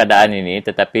tahu keadaan ini,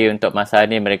 tetapi untuk masa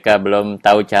ini mereka belum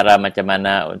tahu cara macam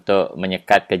mana untuk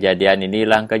menyekat kejadian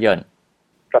inilah, Uncle John.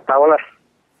 Tak tahulah.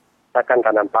 Takkan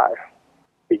tak nampak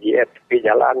PGF tepi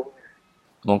jalan.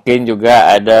 Mungkin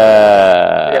juga ada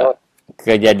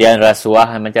kejadian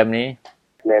rasuah macam ni.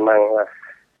 Memanglah.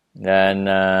 Dan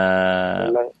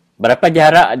berapa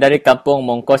jarak dari kampung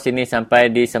Mongkos ini sampai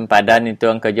di sempadan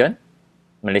itu, Uncle John?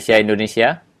 Malaysia,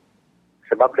 Indonesia?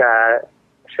 Sebab dah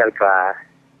selka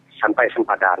sampai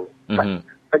sempadan.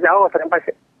 Sejauh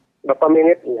sampai berapa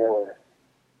minit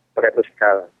pakai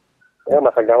tuskal. Ya,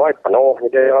 masa gawai penuh.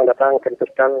 Jadi orang datang ke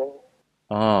tuskal.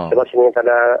 Sebab sini tak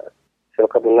ada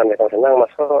kebunan yang senang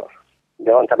masuk.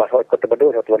 Dia orang tak masuk ikut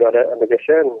terbedu. Terbedu ada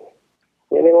immigration.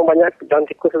 Ini memang banyak jalan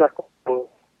tikus lah.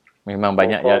 Memang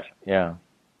banyak ya.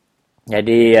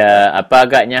 Jadi apa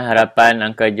agaknya harapan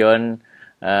Uncle John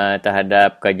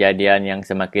terhadap kejadian yang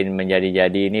semakin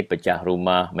menjadi-jadi ini, pecah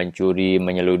rumah, mencuri,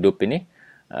 menyeludup ini?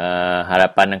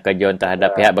 Harapan Uncle John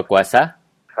terhadap pihak berkuasa?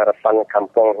 Harapan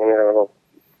kampung ini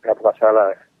pihak berkuasa lah.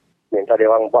 Minta dia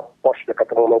orang buat pos dekat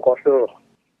rumah mengkos tu.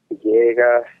 PJ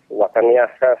ke, Wataniah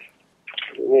ke.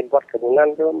 Ini buat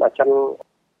kebunan tu macam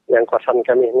yang kawasan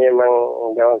kami ni memang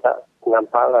dia orang tak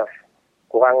nampak lah.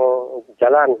 Kurang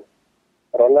jalan.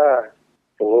 Karena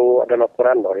tunggu ada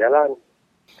laporan baru jalan.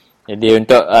 Jadi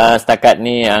untuk setakat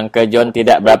ni Uncle John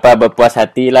tidak berapa berpuas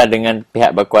hati lah dengan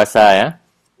pihak berkuasa ya?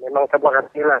 Memang tak berpuas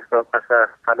hati lah pasal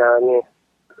pada ni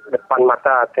depan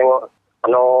mata tengok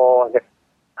penuh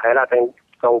ayolah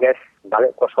tong gas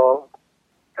balik kosong.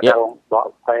 Kadang bawa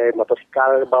pakai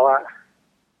motosikal bawa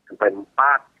sampai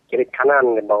 4 kiri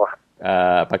kanan di bawah.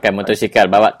 Pakai motosikal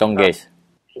bawa tong gas.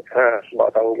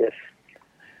 Bawa tong gas.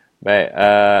 Baik,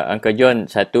 Uncle John,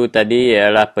 satu tadi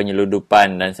ialah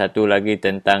penyeludupan dan satu lagi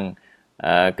tentang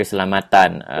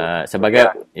keselamatan.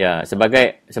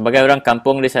 Sebagai orang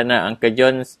kampung di sana, Uncle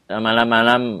John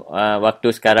malam-malam waktu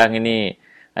sekarang ini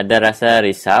ada rasa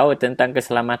risau tentang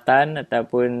keselamatan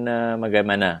ataupun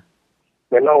bagaimana?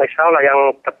 Memang risau lah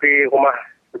yang tepi rumah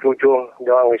ujung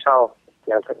dia orang risau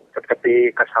yang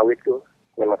tepi ke sawit tu.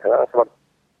 Memang sebab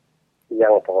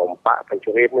yang perompak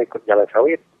pencuri mengikut jalan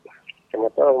sawit. Cuma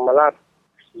tu malam,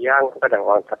 siang kadang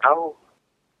orang tak tahu.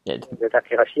 Ya. Dia tak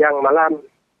kira siang, malam.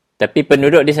 Tapi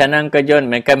penduduk di sana, Uncle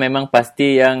John, mereka memang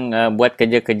pasti yang buat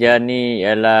kerja-kerja ni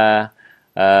ialah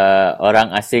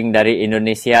orang asing dari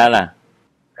Indonesia lah.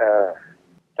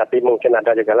 Tapi mungkin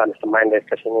ada juga lah mastermind dari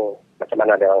ke sini. Macam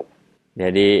mana dia orang.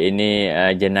 Jadi ini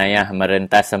jenayah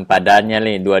merentas sempadannya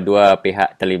ni. Dua-dua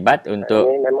pihak terlibat untuk...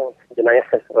 Ini memang jenayah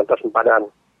merentas sempadan.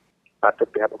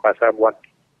 Patut pihak berkuasa buat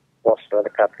pos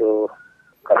dekat tu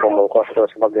kampung mengkos tu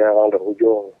sebagai orang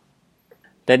berhujung.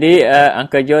 Tadi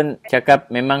Uncle John cakap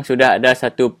memang sudah ada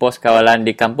satu pos kawalan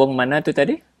di kampung mana tu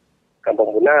tadi?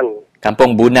 Kampung Bunan.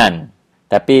 Kampung Bunan.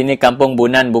 Tapi ini kampung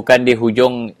Bunan bukan di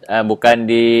hujung, bukan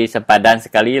di sempadan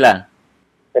sekali lah.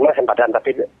 Memang sempadan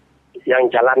tapi yang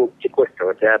jalan Cikus tu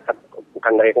dia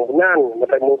bukan dari kampung Bunan,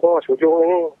 dari mengkos hujung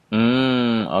ini.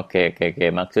 Okey.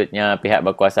 Maksudnya pihak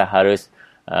berkuasa harus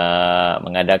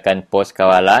mengadakan pos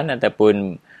kawalan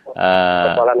ataupun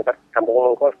kawalan dekat kampung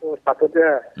Mongkos tu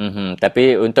sepatutnya.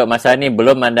 Tapi untuk masa ni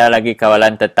belum ada lagi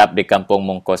kawalan tetap di kampung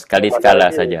Mongkos,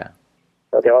 sekali-sekala saja.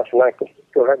 Dia orang senang ikut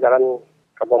jalan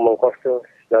kampung Mongkos tu,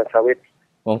 jalan sawit.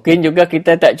 Mungkin juga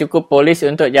kita tak cukup polis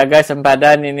untuk jaga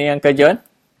sempadan ini, Uncle John?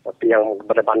 Tapi yang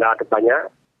berbandar ada banyak.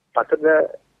 Patutnya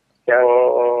yang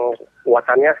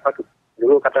watannya sepatut.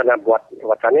 Dulu kata nak buat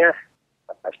watannya.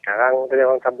 Sekarang dia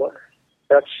orang tak buat.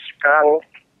 Sekarang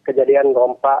kejadian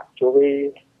rompak, curi,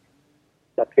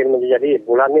 makin menjadi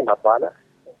bulan ni berapa ada.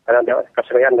 Karena dia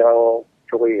keserian dia orang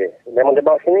curi. Memang dia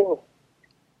bawa sini.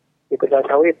 Ikut jalan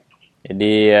sawit.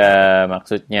 Jadi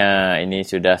maksudnya ini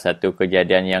sudah satu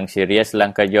kejadian yang serius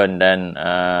Langkah John dan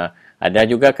ada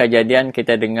juga kejadian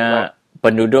kita dengar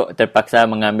penduduk terpaksa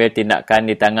mengambil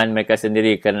tindakan di tangan mereka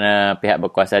sendiri kerana pihak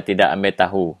berkuasa tidak ambil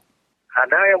tahu.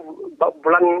 Ada yang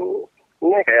bulan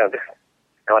ini kayak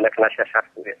kawan dia kena siasat,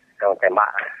 kawan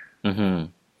tembak.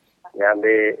 Dia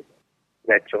ambil,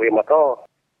 dia curi motor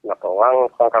orang,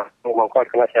 kawan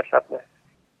kena siasat.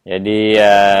 Jadi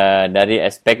dari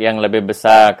aspek yang lebih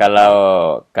besar,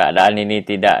 kalau keadaan ini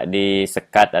tidak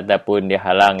disekat ataupun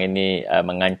dihalang, ini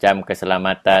mengancam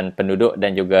keselamatan penduduk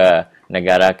dan juga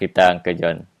negara kita, Uncle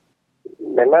John.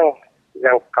 Memang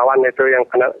yang kawan itu yang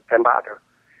kena tembak tu,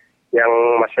 yang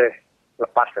masih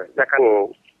lepas tu, dia kan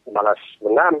balas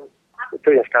dendam.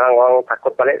 Itu yang sekarang orang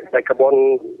takut balik dari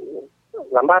kebun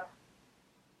lambat.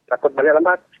 Takut balik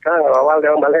lambat. Sekarang awal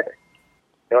dia orang balik.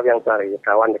 Dia orang yang cari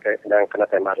kawan yang kena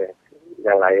tembak dia.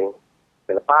 Yang lain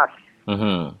dia lepas.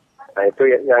 Nah itu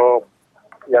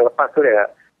yang lepas tu dia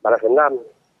balas dendam.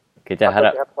 Kita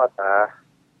harap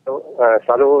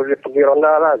selalu dia pergi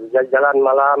ronda lah. Jalan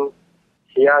malam,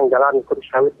 siang jalan ikut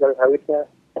sawitnya.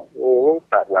 Ini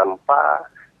tak nampak.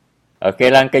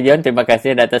 Okeylah Uncle John, terima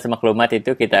kasih atas maklumat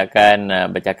itu. Kita akan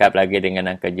bercakap lagi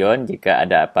dengan Uncle John jika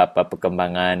ada apa-apa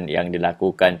perkembangan yang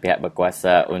dilakukan pihak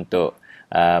berkuasa untuk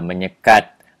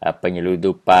menyekat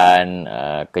penyeludupan,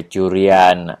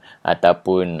 kecurian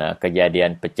ataupun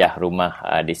kejadian pecah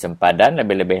rumah di sempadan,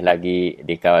 lebih-lebih lagi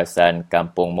di kawasan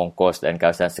Kampung Mongkos dan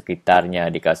kawasan sekitarnya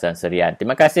di kawasan Serian.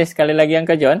 Terima kasih sekali lagi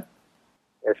Uncle John.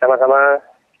 Sama-sama.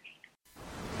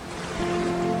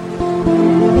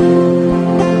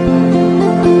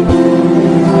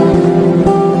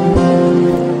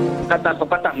 Kata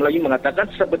pepatah Melayu mengatakan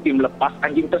seperti melepas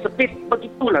anjing tersepit.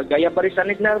 Begitulah gaya barisan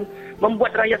nasional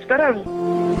membuat rakyat sekarang.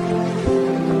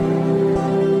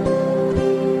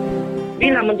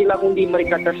 Bila menjelang undi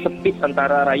mereka tersepit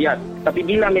antara rakyat. Tapi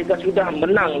bila mereka sudah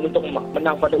menang untuk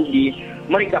menang pada undi,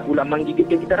 mereka pula menggigit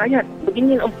kita rakyat.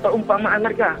 Begini perumpamaan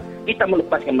mereka. kita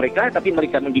melepaskan mereka, tapi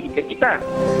mereka menggigitkan kita.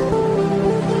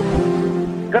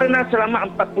 Karena selama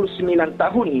 49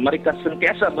 tahun mereka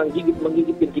sentiasa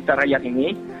menggigitkan kita rakyat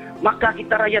ini, maka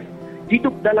kita rakyat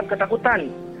hidup dalam ketakutan.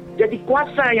 Jadi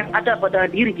kuasa yang ada pada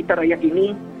diri kita rakyat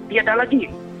ini tiada lagi.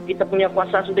 Kita punya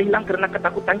kuasa sudah hilang karena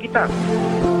ketakutan kita.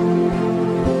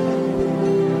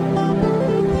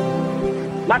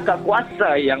 Maka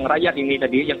kuasa yang rakyat ini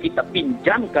tadi, yang kita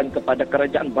pinjamkan kepada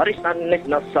kerajaan Barisan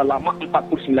Nasional selama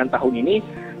 49 tahun ini,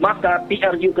 maka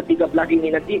PRU ke-13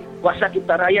 ini nanti, kuasa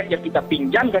kita rakyat yang kita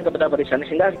pinjamkan kepada Barisan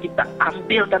Nasional, kita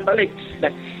ambilkan balik.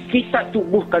 Dan kita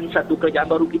tubuhkan satu kerajaan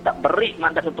baru, kita beri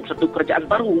mandat untuk satu kerajaan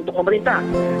baru untuk memerintah.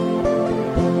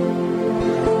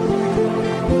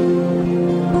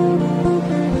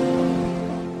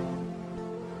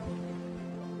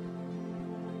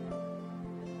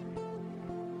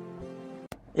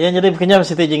 Ya, jadi berkenyam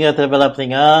Siti jingga terbala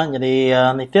peninggal. Jadi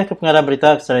nitiah ke pengarah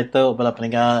berita kesal itu bala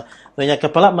peninggal. Ianya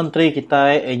Kepala Menteri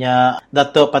kita, ianya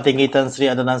Datuk Patinggi Tan Sri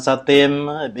Adnan Satim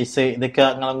bisi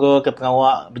dekat ngelanggo ke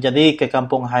pengawak berjadi ke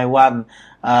kampung haiwan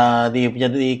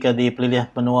berjadi ke di pelilih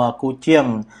benua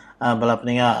Kuching bala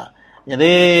peninggal.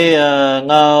 Jadi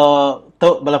ngau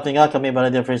tok bala peninggal kami bala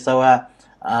di Free Sarawak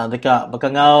dekat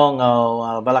bekangau ngau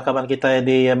bala kawan kita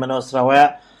di Menua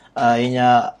Sarawak.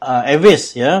 Ianya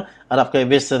Avis ya, harap ke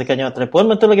Avis dekatnya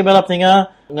telefon betul lagi balap tinggal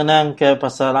ngenang ke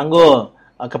pasal Langgul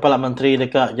Kepala Menteri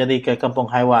dekat jadi ke kampung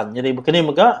haiwan. Jadi begini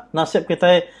juga nasib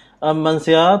kita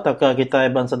manusia atau kita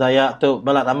bangsa Dayak tu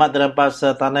balap amat dalam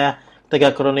pasal tanah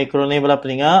tiga kroni-kroni balap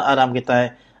tinggal aram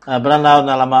kita beranau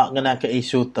lama ngenang ke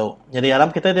isu tu. Jadi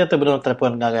aram kita dia tu belum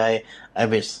telefon dengan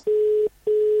Avis.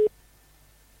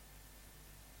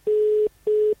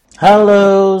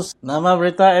 Halo, nama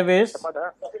berita Avis.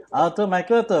 Tu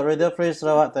Michael tu, Radio Free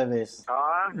Sarawak tu Avis.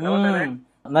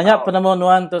 Nanya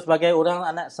penemuan tu sebagai orang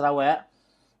anak Sarawak.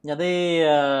 Jadi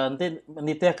nanti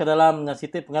nitih ke dalam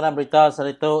Siti pengarah berita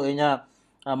saat itu ianya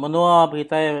menua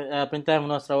berita perintah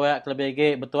menua Sarawak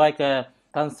lebih betul ke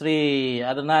Tan Sri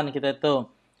Adnan kita itu.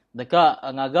 Dekat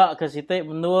ngagak ke Siti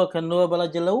menua kenua bala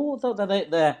jelau tu tadi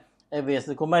dah Avis.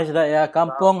 Kumai sudah ya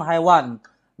kampung haiwan.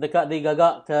 Dekat di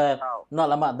gagak ke nak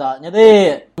lama dah.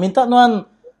 Jadi minta nuan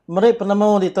meri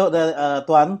penemu di tu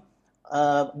tuan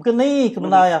begini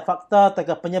kebenar ya fakta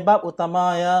tentang penyebab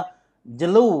utama ya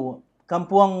jelu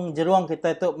kampung jeruang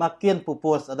kita itu makin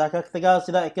pupus. Adakah ketika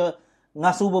sudah ke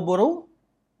ngasu berburu?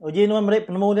 Uji nuan meri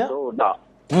penemu dia? Tak.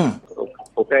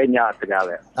 Pokoknya tinggal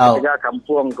ya. Tinggal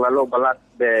kampung lalu balat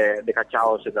de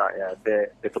kacau sudah ya de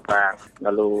tupang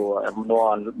lalu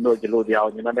menuan jelu dia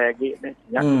nyana lagi ni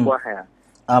yang buah ya.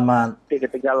 Aman.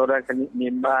 Ketika orang kena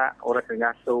nimba, orang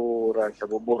kena ngasuh, orang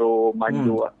kena buru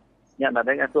maju. Yang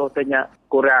ada ngasuh tanya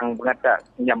kurang pengatak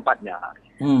nyampatnya.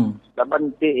 Lapan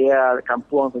ya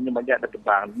kampung tu nyampak ada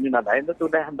tebang. Ni ada itu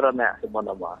tu dah berana semua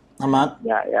nama. Aman.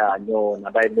 Ya nyo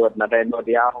ada dia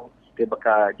dia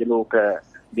bakal jelu ke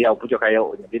dia pucuk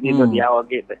kayu. Jadi itu dia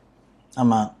gitu.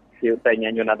 Aman. Si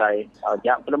tanya nyo nadai.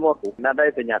 Jak penemu aku.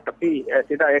 Nadai tanya tapi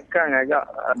tidak ekang agak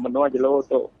menua jelu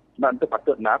tu. Sebab itu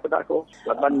patut nak aku tak aku.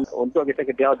 Sebab untuk kita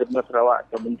kediau di Menua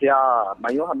Sarawak. Kemudian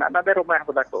mayu nak ada rumah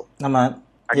aku tak aku. Aman.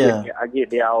 Agi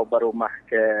dia berumah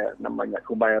ke namanya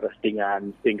Kumbai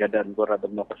Restingan, Singgadan, Gora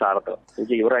dan Pasar tu.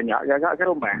 Jadi orangnya agak ke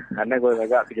rumah. Karena gue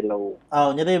agak ke jauh.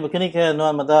 Jadi begini ke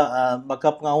Nuan Mata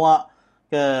bakal pengawak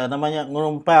ke namanya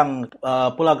ngurumpang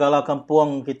Pulau Galau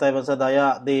Kampung kita bangsa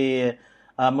Dayak di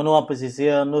menua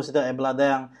pesisir nu sudah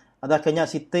beladang. Ada kenya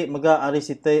sitik mega ari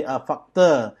sitik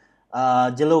faktor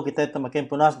jelu kita makin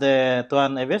punas de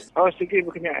Tuan Avis? Sikit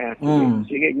bukannya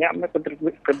sikit nyamnya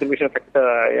kontribusi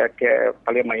faktor ya ke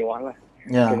paling mayuan lah.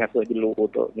 Dengan jelu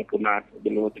tu punas,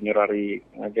 jelu tu nyurari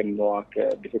gemno ke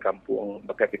di kampung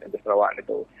bakal kita di Sarawak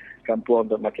itu. Kampung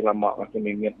tu makin lama makin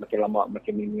mingit, makin lama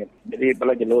makin mingit. Jadi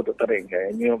bala jelu tu tering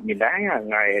kayaknya milanya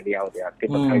ngai dia.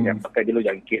 Pakai jelu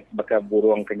jangkit, pakai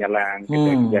burung kenyalang,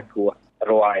 kita jaku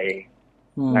roai.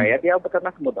 Nah ya dia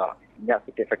bertanah mudah. Ya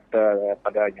sikit faktor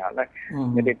padanya lah.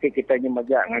 Jadi kita ni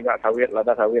majak ngagak sawit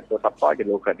lada sawit tu siapa je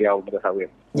lu kat dia pada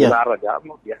sawit. Ular aja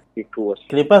mau dia tikus.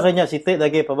 Kelipas hanya sitik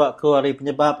lagi pabak ku hari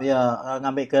penyebab ya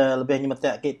ngambil ke lebih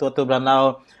nyemetak ke tu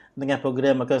beranau dengan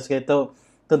program maka segitu.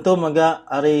 Tentu maga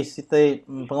hari sitik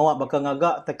pengawak bakal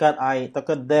ngagak tekat air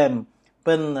tekat dam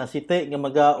pen sitik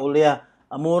ngemaga uliah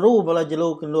muru bala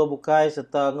jelu kendua bukai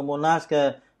serta ngemunas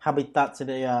ke habitat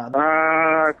sedia.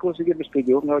 Aku sikit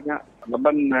bersetuju ngaunya.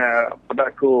 Leban pada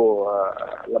aku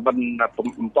leban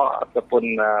empat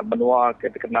ataupun menua ke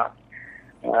kena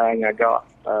ngagak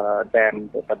dam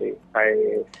tu tadi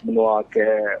kai menua ke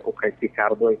ukai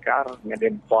tikar 2 ikar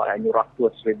ngade empat nyurah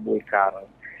 2,000 ikar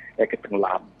ke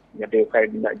tenggelam. Jadi ukai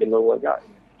nak jelu aja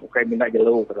Bukan minat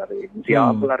jelu ke lari.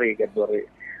 Siapa lari ke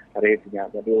hari punya.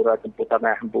 Jadi orang jemput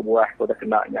tanah, jemput buah, kau dah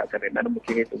kena nya kerana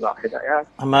mungkin itu enggak tidak ya.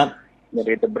 Amat.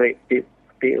 Jadi the break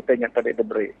ti utanya tadi the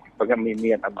break. Bagaimana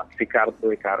mimian amat sikar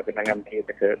kenangan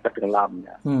kita ke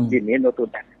tenggelamnya. Ini no tu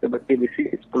dah. Seperti di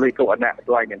 10 kau anak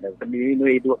tuanya dan sendiri no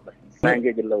hidup.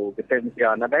 Nangge jelu kita mesti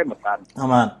ana dai makan.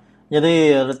 Amat.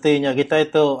 Jadi artinya kita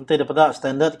itu nanti daripada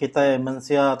standard kita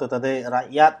manusia tu tadi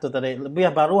rakyat tu tadi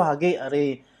lebih baru lagi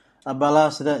hari bala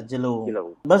sedak jelu.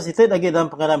 Bas itu lagi dalam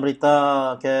pengadaan berita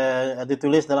ke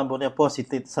ditulis dalam bunia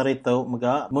positif sari tu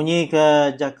mega munyi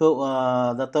ke Jakub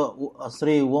Datuk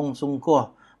Sri Wong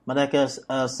Sungkoh mereka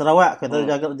Sarawak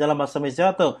kata dalam bahasa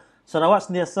Malaysia tu Sarawak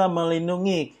sentiasa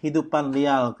melindungi kehidupan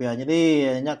liar ke.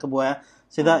 Jadi nyak kebuah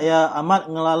sedak ya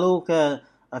amat ngelalu ke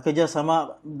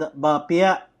kerjasama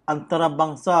pihak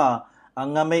antarabangsa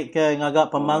ngambil ke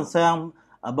ngagak pemansang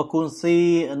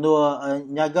berkongsi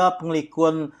nyaga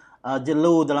pengelikuan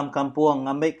jelu dalam kampung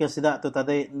ngambil ke sidak tu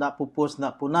tadi nak pupus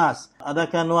nak punas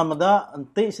adakah nuan meda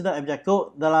nanti sidak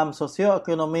berjakut dalam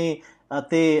sosioekonomi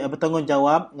ti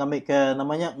bertanggungjawab ngambil ke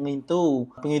namanya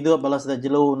ngintu penghidup bala sidak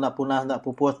jelu nak punas nak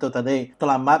pupus tu tadi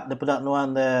terlambat daripada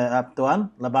nuan tuan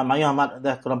lepas mayu amat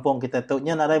dah kampung kita tu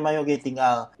nya ada mayu gi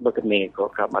tinggal Begini kok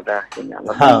kamadah punya.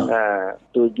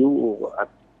 Tuju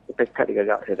dekat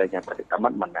digagak saya tanya tadi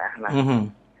tamat mana lah.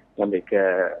 Ngambil ke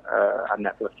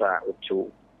anak tuasa ucu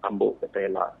ambuk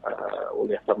ketela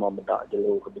oleh sama mendak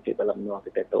jelu ke dalam nuang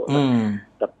kita tu.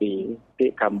 Tapi di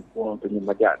kampung punya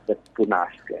majak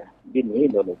punas ke. Gini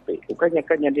do nupi. Bukannya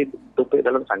kan yang di tupi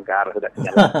dalam sangkar sudah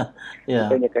nyala.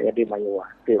 Bukannya kan yang di mayuah.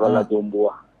 Ke bala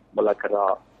jumbuah, bala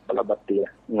kerak, bala bati.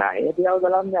 Ngai dia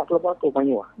dalamnya kalau aku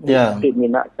mayuah. Di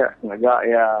minat ke ngajak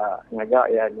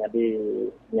ya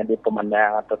jadi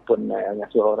pemandang ataupun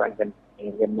ngasuh orang kan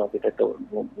ingin kita tu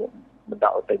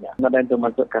bedak utanya. Nada itu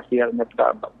masuk kasihannya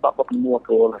tak bapa semua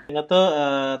ke. Ngata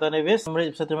Tuan Davis,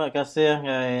 mari terima kasih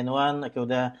ngai nuan aku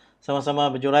dah sama-sama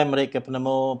berjurai mereka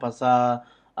penemu pasal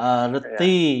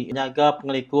reti nyaga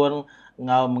pengelikun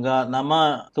ngau mga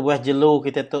nama kebuah jelu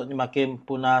kita tu makin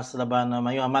punas laban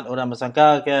mayu amat orang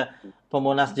bersangka ke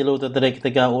pemunas jelu tu dari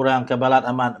ketiga orang ke balat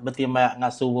amat bertimbang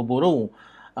ngasu berburu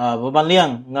beban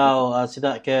liang ngau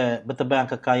sidak ke bertebang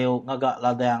ke kayu ngagak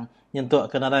ladang nyentuk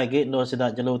kena lagi no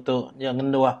sidak jelu tu yang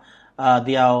ngenduah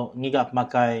diau ngigap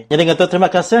makai. Jadi ngatu terima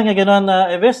kasih ngagenan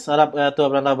Evis harap tu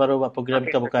beranda baru buat program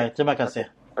kita bukai. Terima kasih.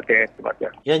 Okey, terima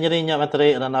kasih. Ya nyerinya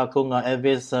materi rana aku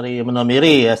Evis dari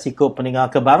menomiri siku peninggal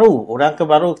kebaru. Orang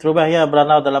kebaru terubah ya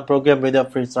berana dalam program Radio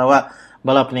Free Sarawak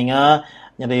bala peninggal.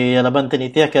 Jadi laban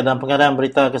tinitiah ke dalam pengadaan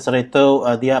berita ke Serito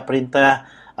dia perintah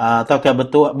atau ke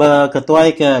berketuai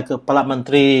ke Kepala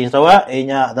Menteri Sarawak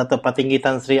ianya Datuk Patinggi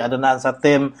Tan Sri Adnan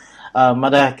Satim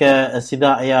madah ke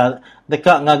sidak ya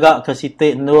dekat ngagak ke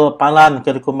Siti Nur Palan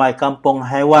ke Kumai Kampung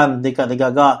Haiwan dekat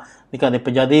digagak dekat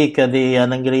dipejadi ke di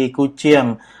negeri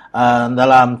Kuching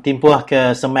dalam timpuh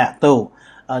ke Semak tu.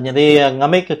 Jadi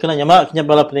ngambil ke kena nyamak kena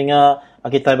bala peninga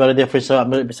kita bala dia free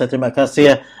Sarawak bisa terima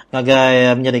kasih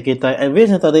ngagai menjadi kita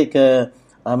Elvis tadi ke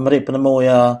meri penemu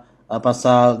ya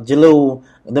pasal jelu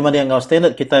dengan dia ngau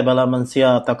standard kita bala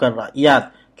manusia ataupun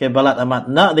rakyat ke balat amat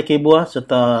nak dikibuah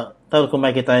serta tahu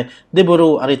kumai kita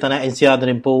diburu hari tanah Asia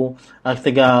derimpu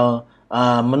tinggal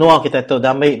menua kita tu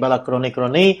damai bala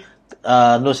kroni-kroni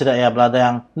nu sidak ya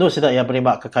beladang nu sidak ya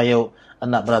berimbak ke kayu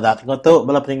anak beradat ngotok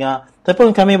bala peninga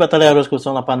telefon kami batali harus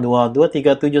 082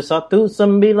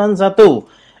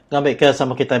 237191 ngambil ke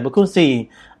sama kita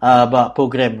berkongsi bak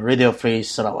program Radio Free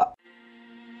Sarawak.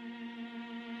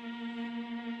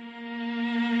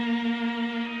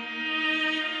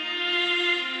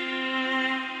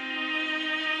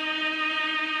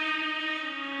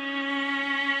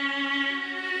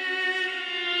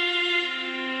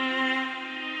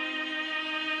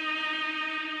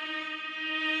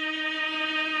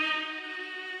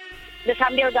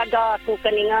 Sambil gagal aku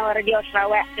keningal Radio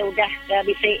Sarawak sudah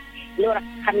bisik nur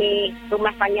kami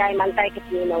rumah panjai mantai ke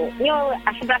Pino. Nyo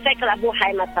sebelah saya ke Labuh Hai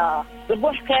Mata.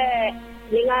 Lebuh ke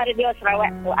ningal Radio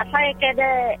Sarawak tu. Asal ke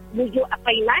ada bujuk apa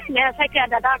ini? Saya ke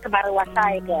ada ke baru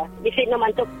wasai ke. Bisik no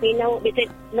mantuk Pino, bisik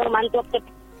no mantuk ke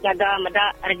gagal meda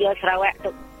Radio Sarawak tu.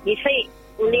 Bisik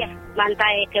uliah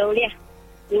mantai ke uliah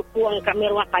nyukuang kami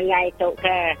rumah panjai tu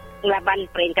ke ngelaban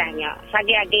perintahnya.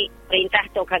 Sagi-agi perintah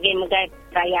tu kagi megai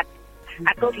rakyat.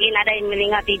 Aku ingin ada yang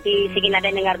mendengar TV, ingin ada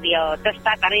yang dengar dia. Terus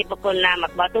tak hari pukul 6,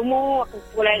 aku bertemu, aku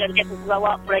mulai ganti aku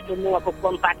bawa, mulai temu, aku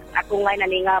pukul 4. Aku mulai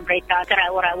dengar berita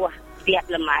kerawah-rawah tiap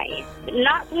lemai.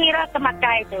 Nak aku ngira ke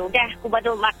makai tu. Dah, aku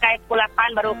baru makai pukul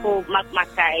 8, baru aku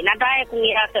makai. Nada aku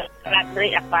ngira ke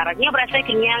latrik apa. Dia berasa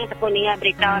kenyang, aku dengar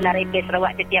berita dari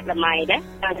Sarawak setiap lemai.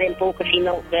 Dah, rempu ke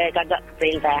sini, ke gagak ke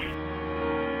perintah.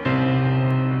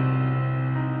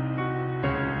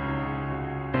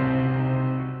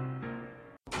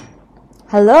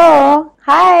 Halo.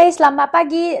 Hai, selamat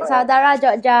pagi saudara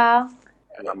Jogja.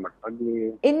 Selamat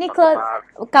pagi. Ini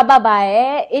Apa kabar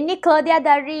baik. Ini Claudia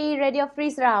dari Radio Free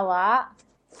Sarawak.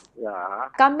 Ya.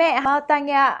 Kami mau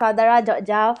tanya saudara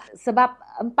Jogja sebab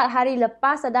 4 hari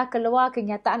lepas ada keluar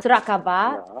kenyataan surat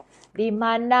khabar di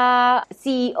mana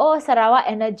CEO Sarawak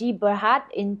Energy Berhad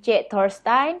Encik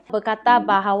Thorstein berkata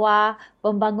bahawa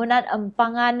pembangunan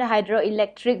empangan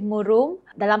hidroelektrik Murum,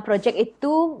 dalam projek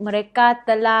itu mereka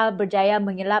telah berjaya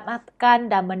menyelamatkan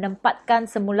dan menempatkan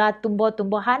semula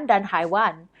tumbuh-tumbuhan dan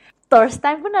haiwan.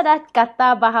 Thorstein pun ada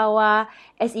kata bahawa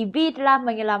SEB telah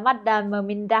menyelamat dan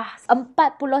memindah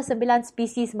 49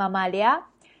 spesies mamalia,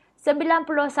 91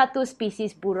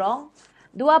 spesies burung,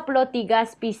 23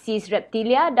 spesies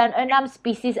reptilia dan 6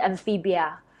 spesies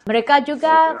amfibia. Mereka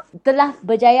juga telah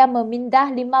berjaya memindah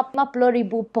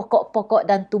 50,000 pokok-pokok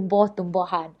dan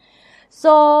tumbuh-tumbuhan.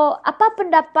 So, apa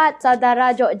pendapat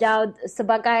saudara Jogja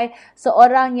sebagai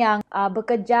seorang yang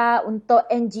bekerja untuk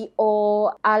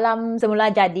NGO Alam Semula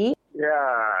Jadi? Ya,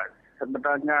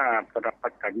 sebenarnya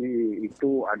pendapat kami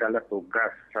itu adalah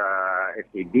tugas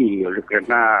SED oleh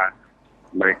kerana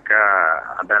mereka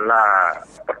adalah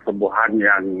pertumbuhan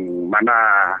yang mana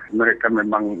mereka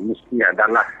memang mesti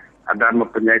ada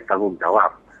mempunyai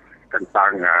tanggungjawab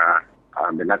tentang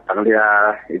binatang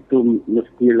liar itu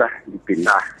mestilah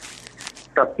dipindah.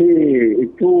 Tapi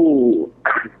itu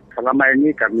selama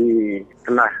ini kami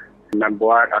telah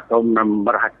membuat atau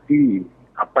memerhati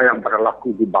apa yang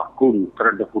berlaku di Bakun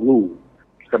terdahulu.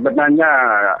 Sebenarnya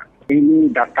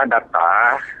ini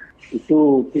data-data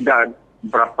itu tidak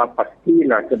berapa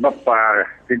pastilah sebab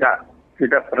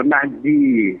tidak pernah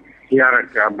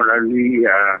disiarkan melalui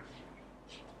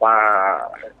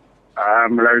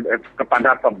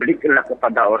kepada publik lah,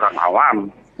 kepada orang awam.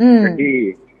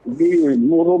 Jadi di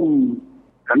Murum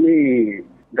kami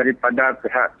daripada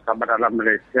pihak Sahabat Alam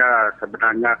Malaysia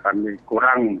sebenarnya kami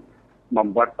kurang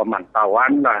membuat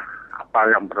pemantauan lah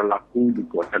apa yang berlaku di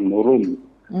kawasan Murum.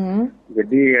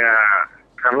 Jadi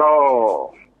kalau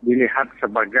dilihat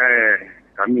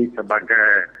kami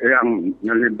sebagai yang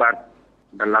terlibat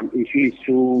dalam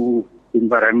isu-isu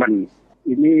environment,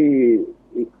 ini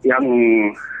yang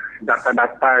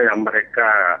data-data yang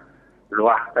mereka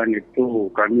luahkan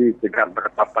itu kami tidak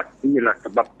berapa pastilah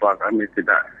sebab kami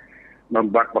tidak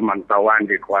membuat pemantauan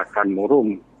di kawasan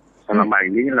Murum selama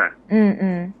inilah.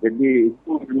 Jadi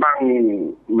itu memang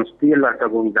mestilah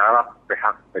tanggungjawab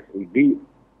pihak SED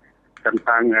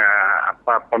tentang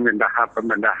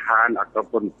pemindahan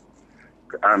ataupun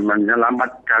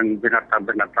menyelamatkan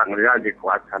binatang-binatang liar di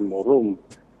kawasan Murum.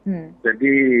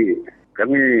 Jadi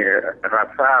kami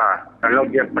rasa kalau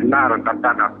dia benar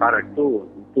data-data itu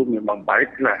memang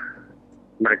baiklah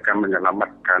mereka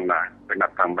menyelamatkan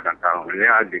binatang-binatang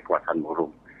liar di kawasan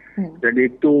Murum. Jadi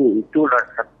itulah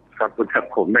satunya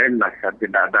komen lah. Saya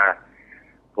tidak ada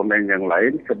komen yang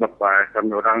lain sebab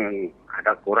kami orang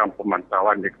ada kurang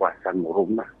pemantauan di kawasan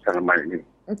Murum lah selama ini.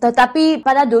 Tetapi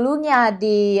pada dulunya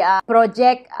di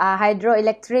projek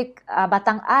hidroelektrik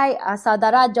Batang Ai,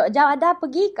 saudara Jogja ada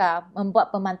pergi ke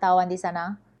membuat pemantauan di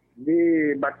sana?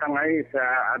 Di Batang Ai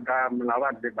saya ada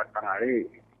melawat di Batang Ai.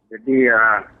 Jadi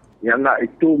ialah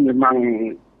itu memang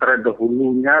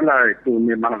terdahulunya lah, itu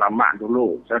memang lama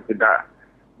dulu. Saya tidak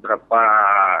berapa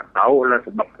tahu lah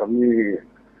sebab kami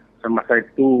semasa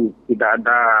itu tidak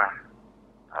ada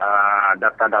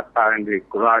data-data yang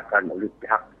dikeluarkan oleh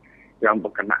pihak yang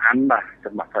berkenaan lah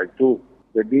semasa itu.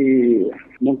 Jadi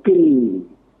mungkin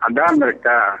ada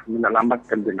mereka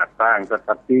menyelamatkan binatang,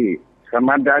 tetapi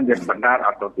sama ada dia benar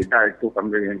atau tidak itu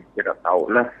kami tidak tahu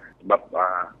lah. Sebab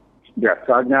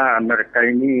biasanya mereka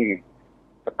ini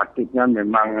sepatutnya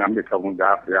memang ambil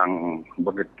tanggungjawab yang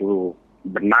begitu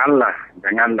benar lah.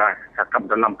 Janganlah cakap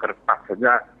dalam kertas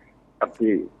saja,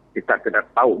 tapi kita tidak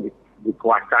tahu di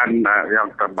kawasan yang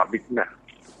terbabit lah.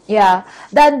 Ya,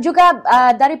 dan juga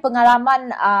dari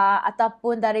pengalaman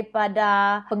ataupun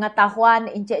daripada pengetahuan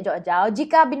Encik Jogja,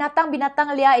 jika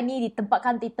binatang-binatang liar ini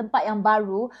ditempatkan di tempat yang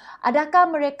baru, adakah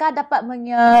mereka dapat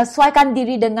menyesuaikan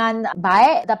diri dengan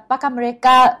baik? Dapatkah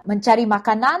mereka mencari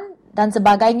makanan dan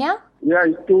sebagainya? Ya,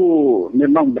 itu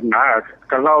memang benar.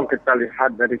 Kalau kita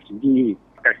lihat dari segi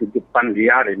kehidupan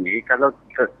liar ini,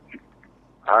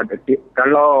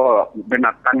 kalau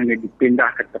binatang ini dipindah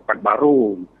ke tempat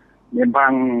baru,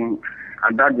 memang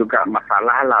ada juga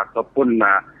masalah lah, ataupun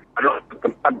kalau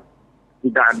tempat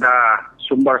tidak ada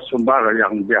sumber-sumber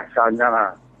yang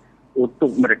biasanya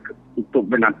untuk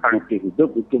binatang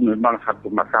hidup, itu memang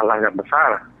satu masalah yang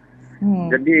besar.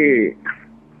 Jadi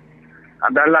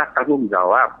adalah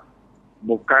tanggungjawab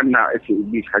bukan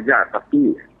SEB saja,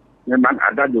 tapi memang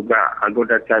ada juga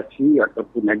organisasi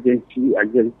ataupun agensi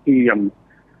yang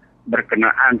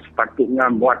berkenaan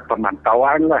sepatutnya buat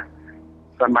pemantauan lah.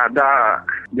 Sama ada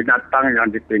binatang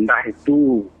yang dipindah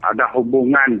itu ada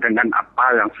hubungan dengan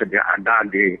apa yang sedia ada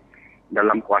di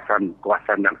dalam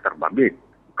kawasan yang terbabit.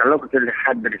 Kalau kita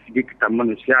lihat dari segi kita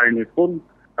manusia ini pun,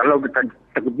 kalau kita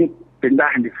terkejut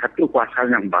pindah di satu kawasan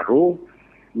yang baru,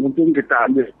 mungkin kita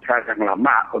ambil usaha yang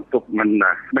lama untuk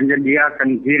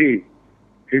menyediakan diri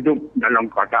hidup dalam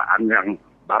keadaan yang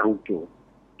baru itu.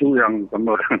 Itu yang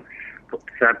kemudian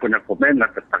saya punya komen lah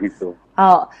tentang itu.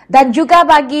 Oh, dan juga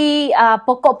bagi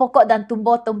pokok-pokok dan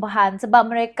tumbuh-tumbuhan, sebab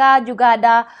mereka juga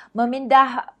ada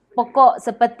memindah pokok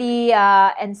seperti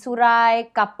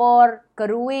ensurai, kapur,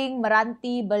 keruing,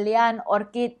 meranti, belian,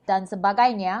 orkid dan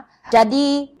sebagainya.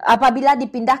 Jadi apabila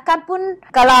dipindahkan pun,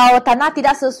 kalau tanah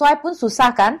tidak sesuai pun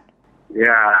susah kan?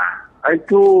 Ya,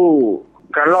 itu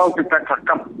kalau kita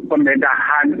cakap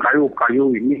pemindahan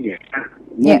kayu-kayu ini,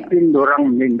 mungkin orang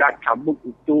mindah cabut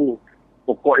itu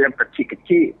pokok yang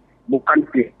kecil-kecil, bukan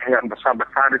yang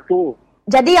besar-besar itu.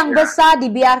 Jadi yang besar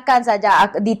dibiarkan saja,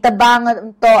 ditebang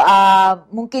untuk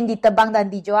mungkin ditebang dan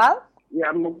dijual? Ya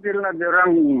mungkinlah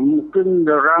orang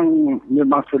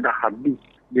memang sudah habis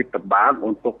ditebang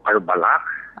untuk kayu balak.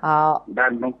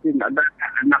 Dan mungkin ada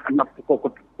anak-anak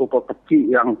pokok kecil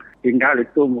yang tinggal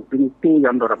itu, mungkin itu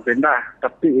yang orang pindah.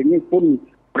 Tapi ini pun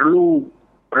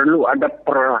perlu ada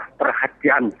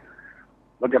perhatian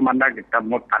bagaimana kita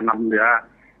mau tanam dia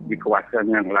di kawasan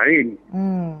yang lain.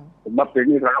 Sebab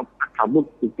ini kalau kita cabut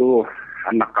itu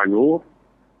anak kayu,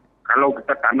 kalau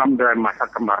kita tanam dalam masa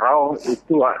kemarau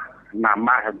itu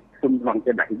nama itu memang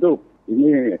tidak hidup.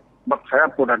 Ini sebab saya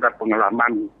pun ada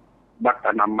pengalaman buat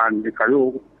tanaman di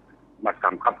kayu,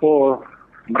 macam kapur,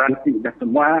 meranti dan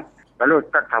semua. Kalau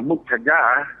kita cabut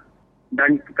saja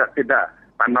dan kita tidak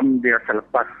tanam dia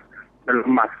selepas dalam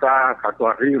masa 1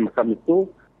 hari macam itu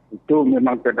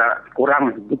memang tidak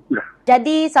kurang hidup lah.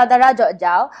 Jadi saudara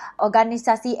Jokjau,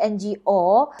 organisasi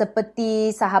NGO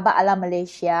seperti Sahabat Alam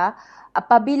Malaysia,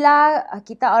 apabila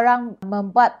kita orang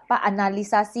membuat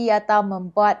analisasi atau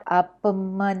membuat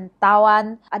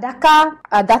pemantauan, adakah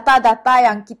data-data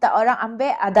yang kita orang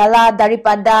ambil adalah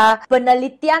daripada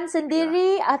penelitian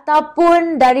sendiri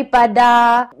ataupun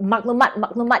daripada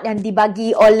maklumat-maklumat yang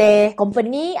dibagi oleh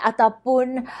company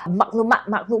ataupun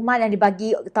maklumat-maklumat yang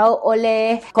dibagi tahu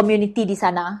oleh komuniti di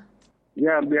sana?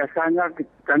 Ya, biasanya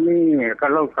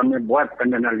kalau kami buat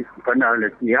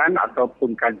penelitian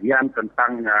ataupun kajian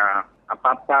tentang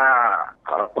apa-apa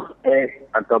proyek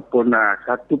ataupun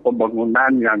satu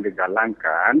pembangunan yang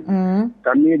dijalankan,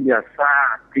 kami biasa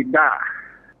tidak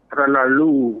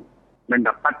terlalu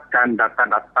mendapatkan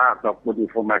data-data ataupun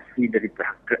informasi dari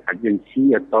pihak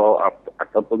agensi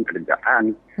ataupun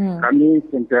kerajaan. Kami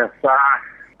sentiasa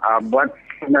buat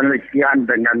penelitian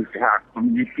dengan pihak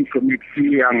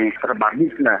komiti-komiti yang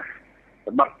terbabit lah.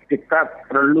 Sebab kita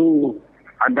perlu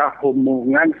ada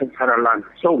hubungan secara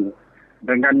langsung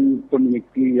dengan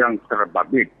komiti yang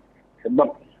terbabit. Sebab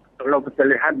kalau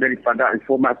kita lihat daripada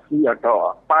informasi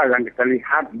atau apa yang kita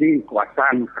lihat di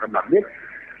kawasan terbabit,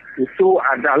 itu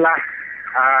adalah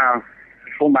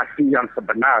informasi yang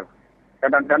sebenar.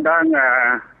 Kadang-kadang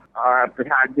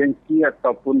pihak agensi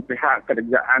ataupun pihak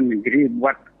kerajaan negeri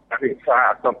buat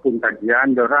periksa ataupun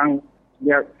kajian, orang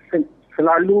dia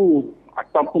selalu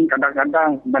ataupun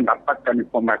kadang-kadang mendapatkan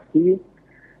informasi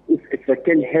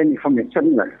second hand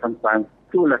information lah sometimes.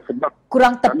 Itulah sebab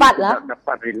kurang tepat lah. Tidak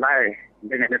dapat rely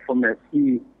dengan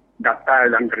informasi data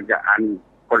yang kerjaan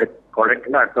kolek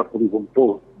lah ataupun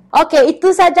kumpul. Okey,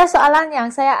 itu saja soalan yang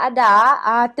saya ada.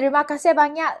 Terima kasih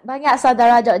banyak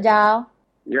saudara Jokjau.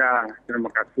 Ya,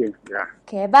 terima kasih. Ya.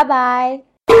 Okey, bye-bye.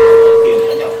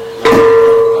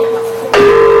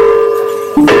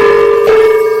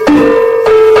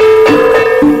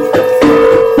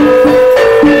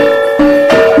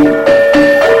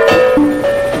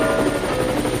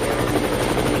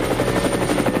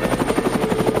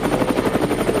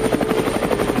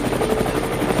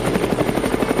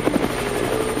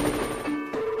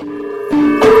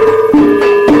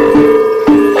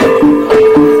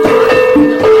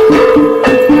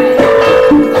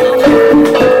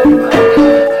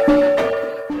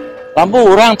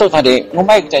 Lambu orang tu tadi,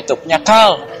 ngumai kita itu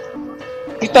penyakal.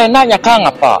 Kita nak nyakal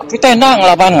ngapa? Kita nak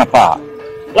ngelaban ngapa?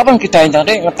 Laban kita yang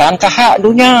tadi ngetahan kahak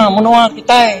dunia menua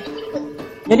kita.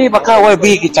 Jadi bakal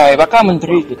WB kita, bakal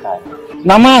menteri kita.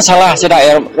 Nama salah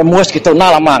sedaya remus kita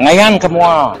nak lama ngayan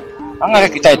semua.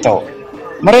 Angkat kita itu.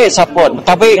 Mereka support,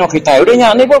 tapi ngok kita.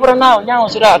 Udahnya ni buat berenau, nyau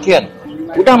sudah akhir.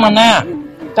 Udah mana?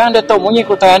 Kita ada tu munyi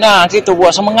kita na, kita buat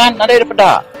semangat ada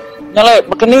daripada. Nyalai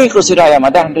berkeni ku sudah ya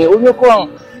madah dari unyu kuang.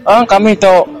 Kami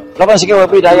tu Laban sikit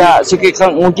wapi daya, sikit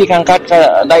nguji kangkat ke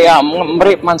daya,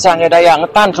 merip mansang ke daya,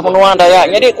 ngetan ke menua daya.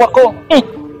 Jadi aku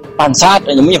pansat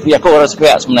aja punya pihak aku orang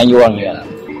sepihak sebenarnya uangnya.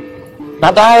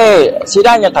 Nadai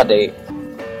sidanya tadi,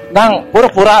 nang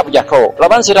pura-pura pihak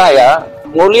laban sidaya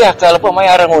nguliah ke lepas mai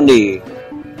arang undi.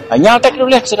 Nyaltek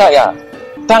nguliah sidaya.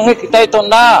 Tang kita itu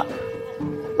ndak.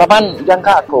 Laban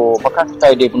jangka aku, bakal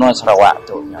kita di benua Sarawak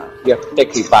tu. Dia kita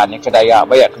kiban ke daya,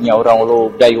 banyak punya orang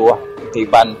ulu dayuah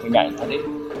kiban punya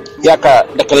tadi. Dia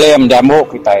ke dekelem demo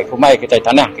kita, kumai kita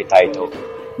tanah kita itu.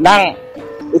 Nang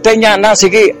utenya nang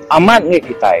segi amat ni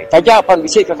kita. Tajak pan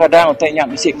bisik ke kadang utenya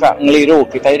bisik ke ngeliru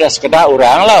kita dah sekedar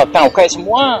orang lah, tang okay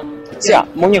semua. Siap,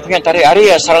 munyi punya tarik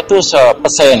hari 100%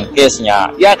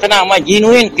 kesnya. Ya kena amat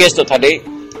genuine kes tu tadi.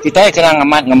 Kita kena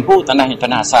amat ngempu tanah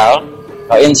asal.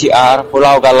 NCR,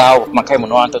 Pulau Galau, makai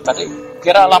menua tu tadi.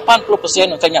 Kira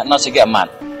 80% utenya nang segi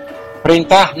amat.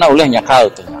 Perintah na oleh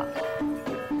nyakal tu.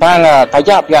 Tang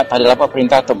tajak pihak tadi dapat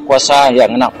perintah kuasa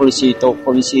yang nak polisi tu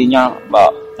polisinya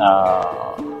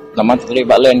nama tadi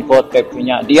balen kot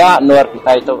punya dia nuar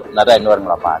kita itu nada nuar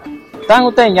ngelapan.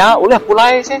 Tang utenya oleh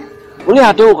pulai sih oleh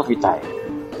adu ke kita.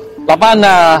 Lapan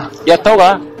dia tahu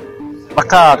lah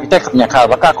maka kita kenyakal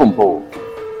maka kumpul.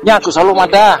 Nya aku selalu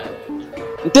ada.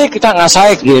 Nanti kita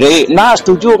ngasai diri nak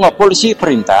setuju dengan polisi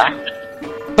perintah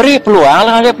beri peluang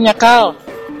lah dia penyakal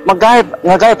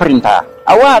ngagai perintah.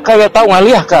 Awak kaya tahu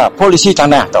ngaliah ke polisi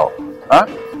tanah tu.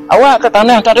 Awak ke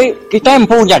tanah tadi kita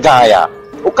punya gaya.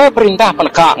 Ukai perintah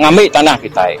penekak ngambil tanah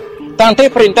kita. Nanti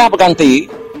perintah berganti.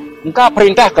 Engkau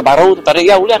perintah ke baru tadi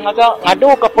ya ulah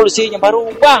ngadu ke polisi yang baru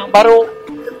baru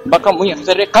bakal punya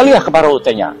kita kaliah ke baru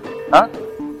tanya.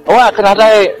 Awak kena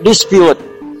ada dispute.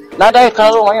 Nadai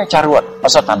kalau banyak carut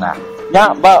pasal tanah.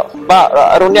 Ya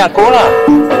runia aku lah.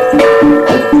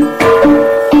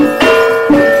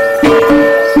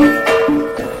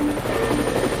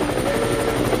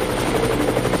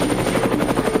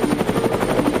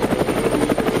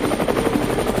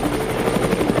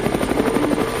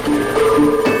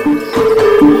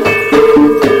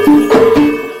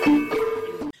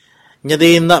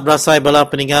 Jadi nak berasai bala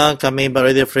pendengar kami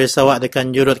Radio Free Sarawak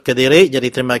dekan jurut Kediri. Jadi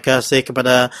terima kasih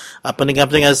kepada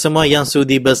pendengar-pendengar semua yang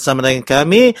sudi bersama dengan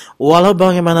kami. Walau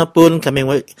bagaimanapun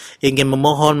kami ingin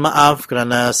memohon maaf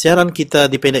kerana siaran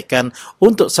kita dipendekkan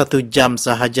untuk 1 jam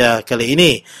sahaja kali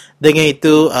ini. Dengan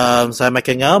itu saya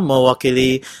Michael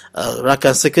mewakili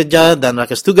rakan sekerja dan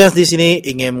rakan setugas di sini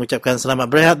ingin mengucapkan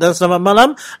selamat berehat dan selamat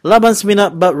malam. Laban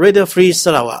seminat Radio Free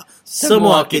Sarawak.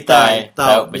 Semua kita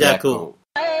tahu berjaku.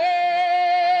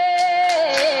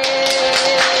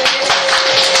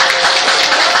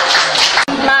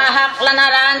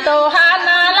 Lanaran Tuhan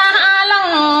Allah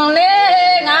alang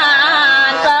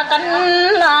dengan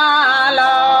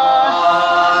pakanlalo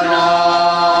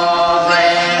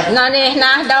nanih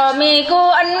nah daw miku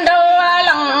ando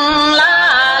alang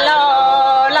lalo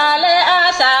lale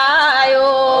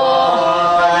asayo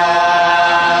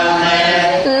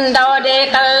daw de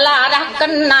kaladah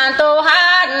kena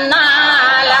Tuhan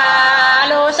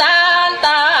lalu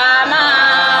santaman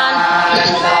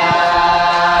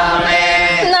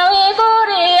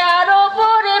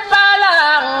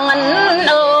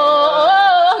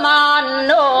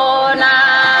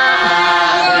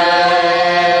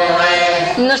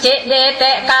Nusik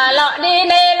detek kalau di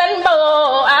nelan bo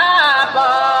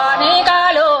apa ni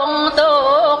kalung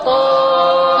tuku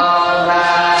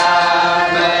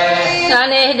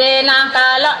Nanih denah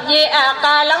kalau je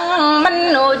akalang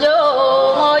menuju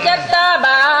mujat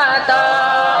tabata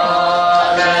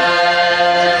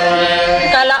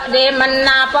Kalau di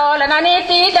menapo lanani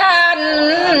tidan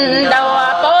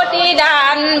dawa po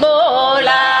tidan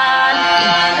bulan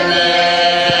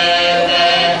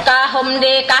Kahum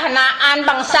di kahnaan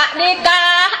bangsa di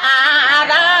kaharan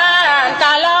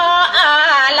kalau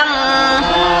alang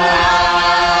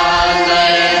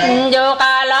jo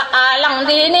kalau alang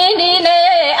dini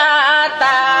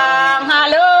atang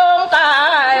halung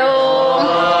kayung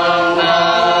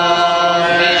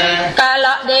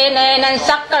kalau dini nan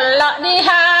sakelak di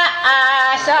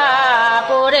asa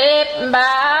purip ba